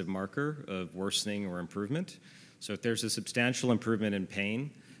sensitive marker of worsening or improvement. So if there's a substantial improvement in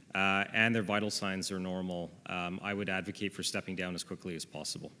pain, and their vital signs are normal, I would advocate for stepping down as quickly as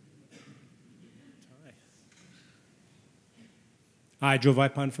possible. Hi, Joe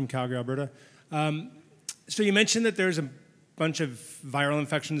Vipon from Calgary, Alberta. So you mentioned that there's a bunch of viral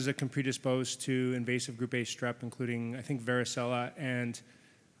infections that can predispose to invasive group A strep, including, I think, varicella and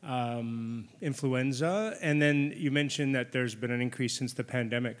influenza. And then you mentioned that there's been an increase since the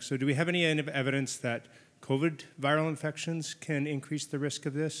pandemic. So do we have any evidence that COVID viral infections can increase the risk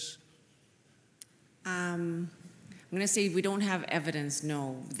of this? I'm going to say we don't have evidence,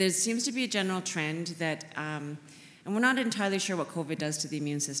 no. There seems to be a general trend that, and we're not entirely sure what COVID does to the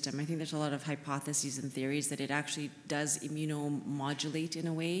immune system. I think there's a lot of hypotheses and theories that it actually does immunomodulate in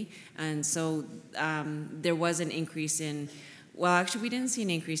a way. And so there was an increase in, well, actually, we didn't see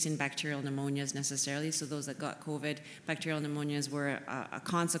an increase in bacterial pneumonias necessarily. So those that got COVID, bacterial pneumonias were a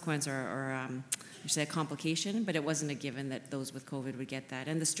consequence or I should say a complication, but it wasn't a given that those with COVID would get that.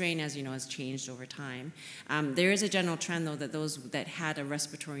 And the strain, as you know, has changed over time. There is a general trend, though, that those that had a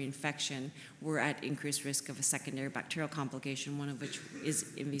respiratory infection were at increased risk of a secondary bacterial complication, one of which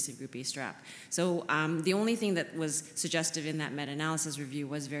is invasive group A strep. So the only thing that was suggestive in that meta-analysis review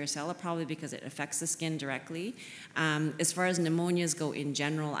was varicella, probably because it affects the skin directly. As far as pneumonias go in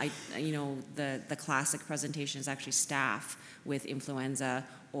general, the classic presentation is actually staph with influenza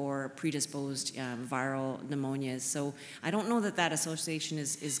or predisposed viral pneumonias. So I don't know that that association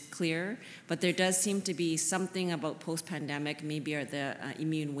is clear, but there does seem to be something about post-pandemic, maybe the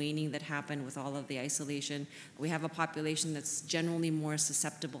immune waning that happened with all of the isolation. We have a population that's generally more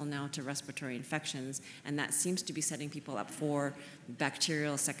susceptible now to respiratory infections, and that seems to be setting people up for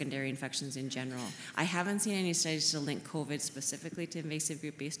bacterial secondary infections in general. I haven't seen any studies to link COVID specifically to invasive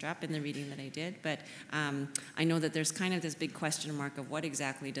group A strep in the reading that I did, but I know that there's kind of this big question mark of what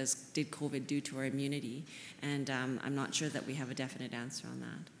exactly did COVID do to our immunity, and I'm not sure that we have a definite answer on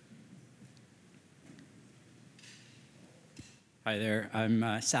that. Hi there,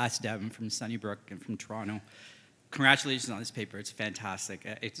 I'm Sass Devon from Sunnybrook and from Toronto. Congratulations on this paper, it's fantastic.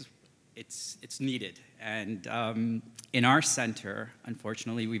 It's needed, and in our center,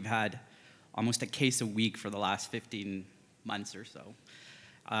 unfortunately, we've had almost a case a week for the last 15 months or so.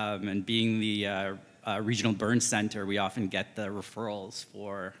 And being the regional burn center, we often get the referrals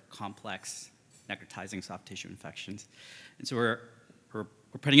for complex necrotizing soft tissue infections. And so we're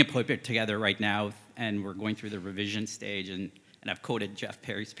putting a paper together right now, and we're going through the revision stage, and I've quoted Jeff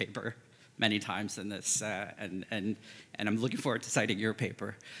Perry's paper many times in this, and I'm looking forward to citing your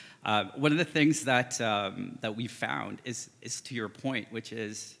paper. One of the things that we found is to your point, which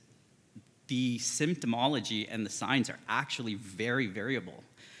is the symptomology and the signs are actually very variable.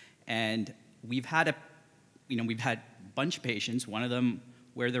 And we've had a bunch of patients, one of them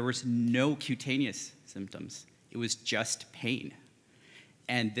where there was no cutaneous symptoms. It was just pain.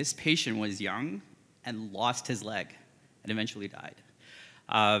 And this patient was young and lost his leg and eventually died.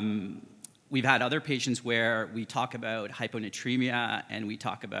 We've had other patients where we talk about hyponatremia and we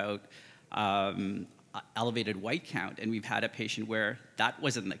talk about elevated white count, and we've had a patient where that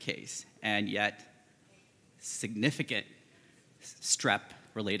wasn't the case, and yet significant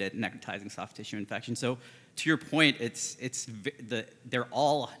strep-related necrotizing soft tissue infection. So to your point, they're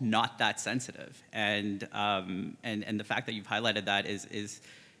all not that sensitive, and the fact that you've highlighted that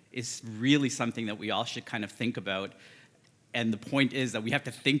is really something that we all should kind of think about. And the point is that we have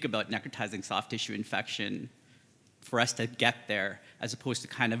to think about necrotizing soft tissue infection for us to get there, as opposed to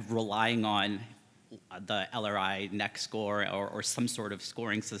kind of relying on the LRI neck score or some sort of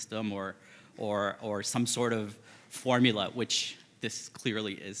scoring system or some sort of formula, which this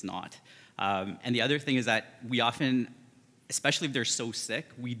clearly is not. And the other thing is that we often, especially if they're so sick,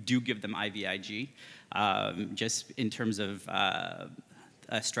 we do give them IVIG, just in terms of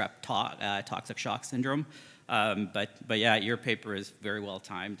strep toxic shock syndrome. But yeah, your paper is very well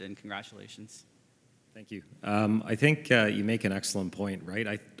timed, and congratulations. Thank you. I think you make an excellent point,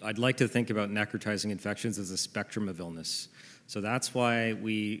 right? I'd like to think about necrotizing infections as a spectrum of illness. So that's why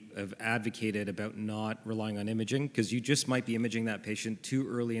we have advocated about not relying on imaging, because you just might be imaging that patient too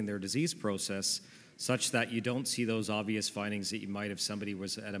early in their disease process, such that you don't see those obvious findings that you might if somebody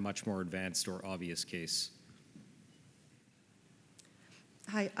was at a much more advanced or obvious case.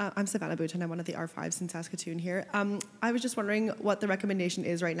 Hi, I'm Savannah Bouton. I'm one of the R5s in Saskatoon here. I was just wondering what the recommendation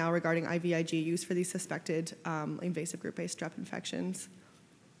is right now regarding IVIG use for these suspected invasive group A strep infections.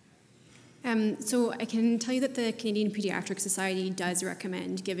 So I can tell you that the Canadian Pediatric Society does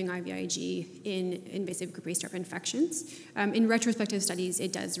recommend giving IVIG in invasive group A strep infections. In retrospective studies,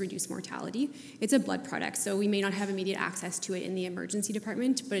 it does reduce mortality. It's a blood product, so we may not have immediate access to it in the emergency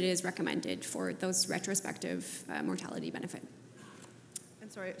department, but it is recommended for those retrospective mortality benefit.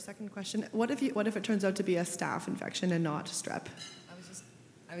 And sorry, second question. What if it turns out to be a staph infection and not strep?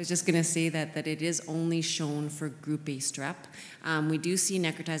 I was just going to say that it is only shown for group A strep. We do see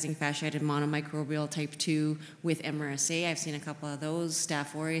necrotizing fasciitis monomicrobial type 2 with MRSA. I've seen a couple of those.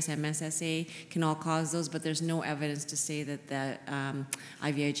 Staph aureus, MSSA can all cause those, but there's no evidence to say that the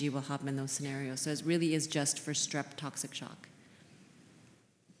IVIG will help in those scenarios. So it really is just for strep toxic shock.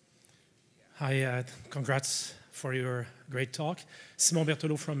 Hi, congrats for your great talk. Simon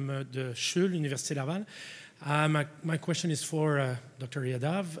Berthelot from the CHUL, Université Laval. My question is for Dr.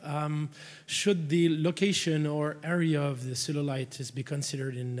 Yadav. Should the location or area of the cellulitis be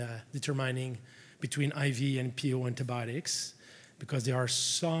considered in determining between IV and PO antibiotics? Because there are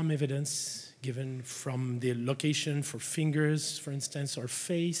some evidence given from the location for fingers, for instance, or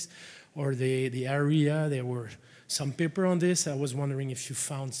face, or the area. There were some paper on this. I was wondering if you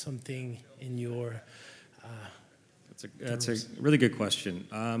found something in your That's a really good question.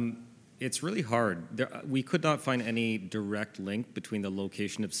 It's really hard. We could not find any direct link between the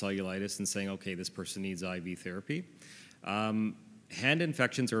location of cellulitis and saying, okay, this person needs IV therapy. Hand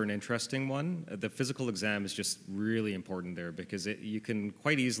infections are an interesting one. The physical exam is just really important there, because you can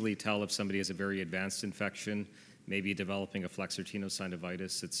quite easily tell if somebody has a very advanced infection, maybe developing a flexor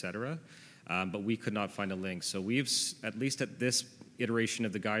tenosynovitis, et cetera. But we could not find a link. So we've, at least at this iteration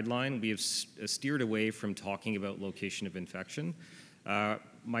of the guideline, we have steered away from talking about location of infection.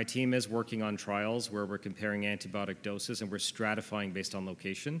 My team is working on trials where we're comparing antibiotic doses, and we're stratifying based on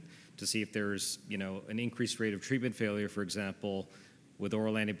location to see if there's, an increased rate of treatment failure, for example, with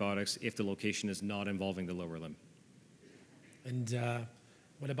oral antibiotics if the location is not involving the lower limb. And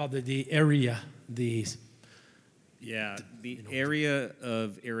what about the area? Yeah, the area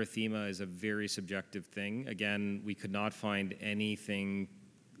of erythema is a very subjective thing. Again, we could not find anything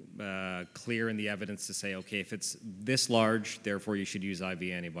clear in the evidence to say, okay, if it's this large, therefore you should use IV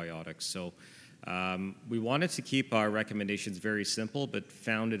antibiotics. So we wanted to keep our recommendations very simple, but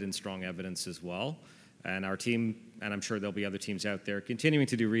founded in strong evidence as well. And our team, and I'm sure there'll be other teams out there, continuing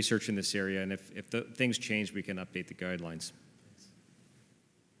to do research in this area, and if things change, we can update the guidelines.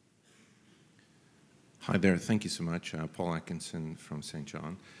 Hi there, thank you so much. Paul Atkinson from St.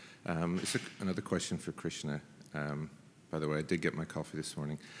 John. It's another question for Krishna. By the way, I did get my coffee this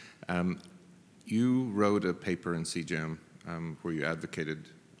morning. You wrote a paper in CJAM where you advocated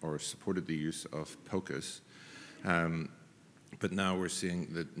or supported the use of POCUS, but now we're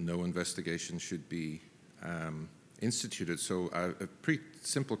seeing that no investigation should be instituted. So a pretty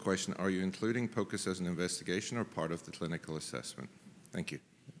simple question, are you including POCUS as an investigation or part of the clinical assessment? Thank you.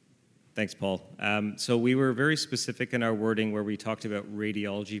 Thanks, Paul. So we were very specific in our wording where we talked about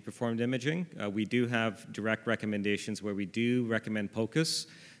radiology-performed imaging. We do have direct recommendations where we do recommend POCUS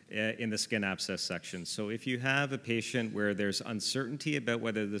in the skin abscess section. So if you have a patient where there's uncertainty about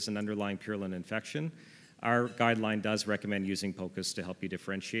whether there's an underlying purulent infection, our guideline does recommend using POCUS to help you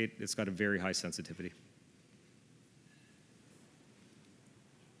differentiate. It's got a very high sensitivity.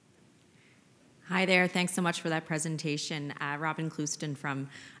 Hi there. Thanks so much for that presentation. Robin Clouston from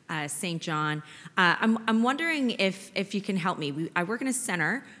St. John. I'm wondering if you can help me. I work in a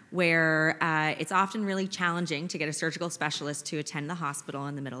center where it's often really challenging to get a surgical specialist to attend the hospital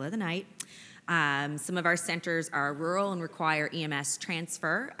in the middle of the night. Some of our centers are rural and require EMS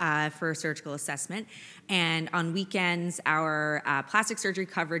transfer for surgical assessment. And on weekends, our plastic surgery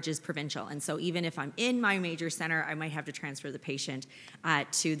coverage is provincial. And so even if I'm in my major center, I might have to transfer the patient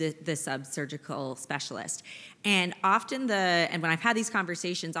to the sub-surgical specialist. And often and when I've had these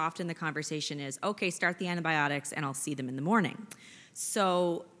conversations, often the conversation is, okay, start the antibiotics and I'll see them in the morning.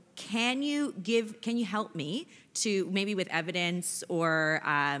 So can you help me to maybe with evidence or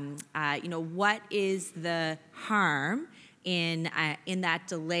what is the harm in that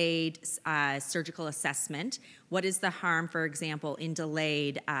delayed surgical assessment? What is the harm, for example, in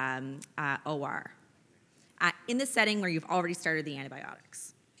delayed OR in the setting where you've already started the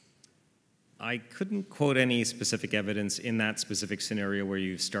antibiotics? I couldn't quote any specific evidence in that specific scenario where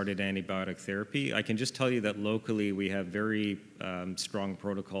you've started antibiotic therapy. I can just tell you that locally we have very strong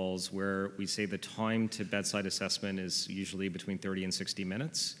protocols where we say the time to bedside assessment is usually between 30 and 60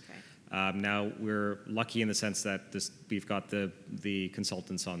 minutes. Okay. Now, we're lucky in the sense that we've got the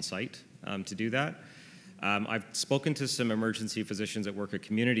consultants on site to do that. I've spoken to some emergency physicians that work at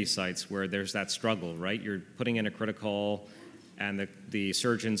community sites where there's that struggle, right? You're putting in a critical and the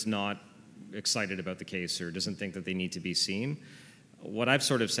surgeon's not excited about the case or doesn't think that they need to be seen. What I've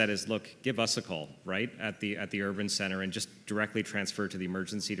sort of said is, look, give us a call, right, at the urban center and just directly transfer to the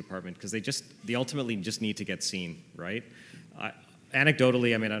emergency department because they ultimately just need to get seen, right?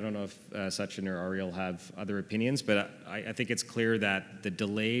 Anecdotally, I mean, I don't know if Satchan or Ariel have other opinions, but I think it's clear that the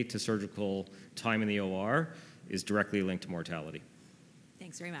delay to surgical time in the OR is directly linked to mortality.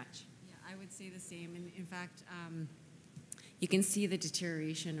 Thanks very much. Yeah, I would say the same. And in fact, you can see the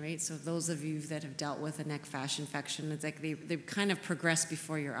deterioration, right? So those of you that have dealt with a neck fascia infection, it's like they kind of progress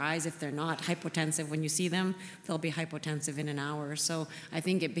before your eyes. If they're not hypotensive when you see them, they'll be hypotensive in an hour. So I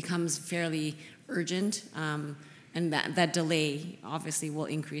think it becomes fairly urgent, and that delay obviously will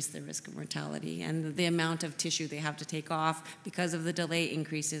increase the risk of mortality. And the amount of tissue they have to take off because of the delay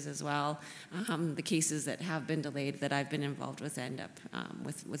increases as well. The cases that have been delayed that I've been involved with end up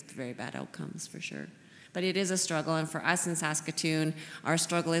with very bad outcomes for sure. But it is a struggle, and for us in Saskatoon, our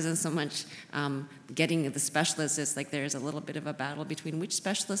struggle isn't so much getting the specialists. It's like there's a little bit of a battle between which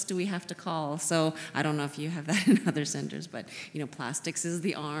specialist do we have to call. So I don't know if you have that in other centers, but plastics is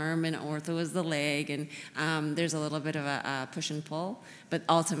the arm and ortho is the leg, and there's a little bit of a push and pull. But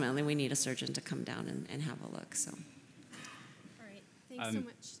ultimately, we need a surgeon to come down and have a look. So. All right. Thanks so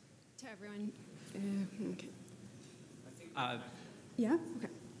much to everyone. Okay. Yeah. Okay.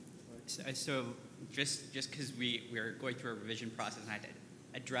 So just because we're going through a revision process, and I had to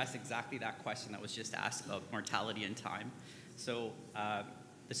address exactly that question that was just asked about mortality and time. So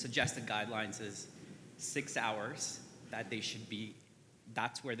the suggested guidelines is 6 hours that they should be,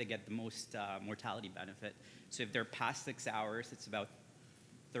 that's where they get the most mortality benefit. So if they're past 6 hours, it's about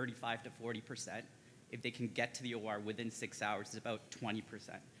 35 to 40%. If they can get to the OR within 6 hours, it's about 20%.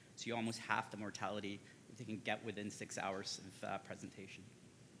 So you almost half the mortality if they can get within 6 hours of presentation.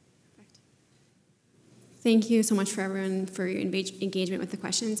 Thank you so much for everyone for your engagement with the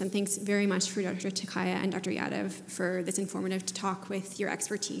questions, and thanks very much for Dr. Takaya and Dr. Yadav for this informative talk with your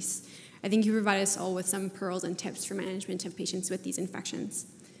expertise. I think you provided us all with some pearls and tips for management of patients with these infections.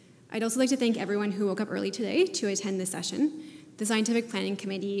 I'd also like to thank everyone who woke up early today to attend this session, the Scientific Planning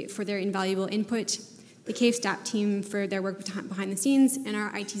Committee for their invaluable input, the CAEP staff team for their work behind the scenes, and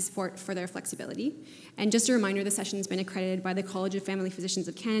our IT support for their flexibility. And just a reminder, the session's been accredited by the College of Family Physicians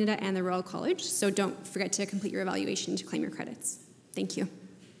of Canada and the Royal College, so don't forget to complete your evaluation to claim your credits. Thank you.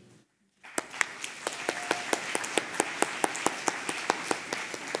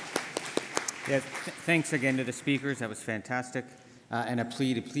 Yes, thanks again to the speakers. That was fantastic. And a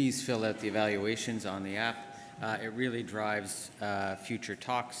plea to please fill out the evaluations on the app. It really drives future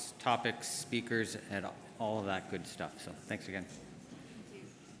talks, topics, speakers, and all of that good stuff. So thanks again. Thank you.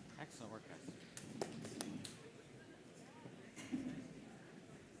 Excellent work, guys.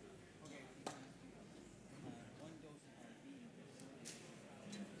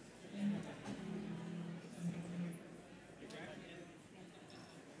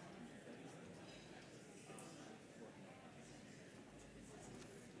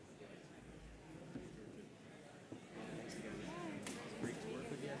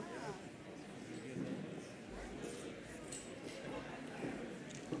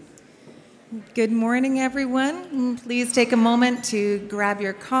 Good morning, everyone. Please take a moment to grab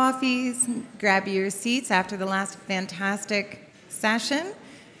your coffees, grab your seats after the last fantastic session.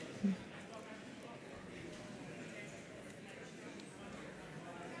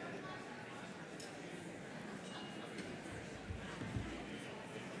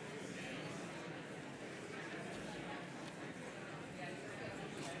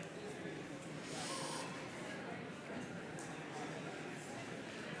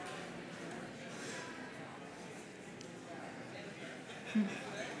 Mm.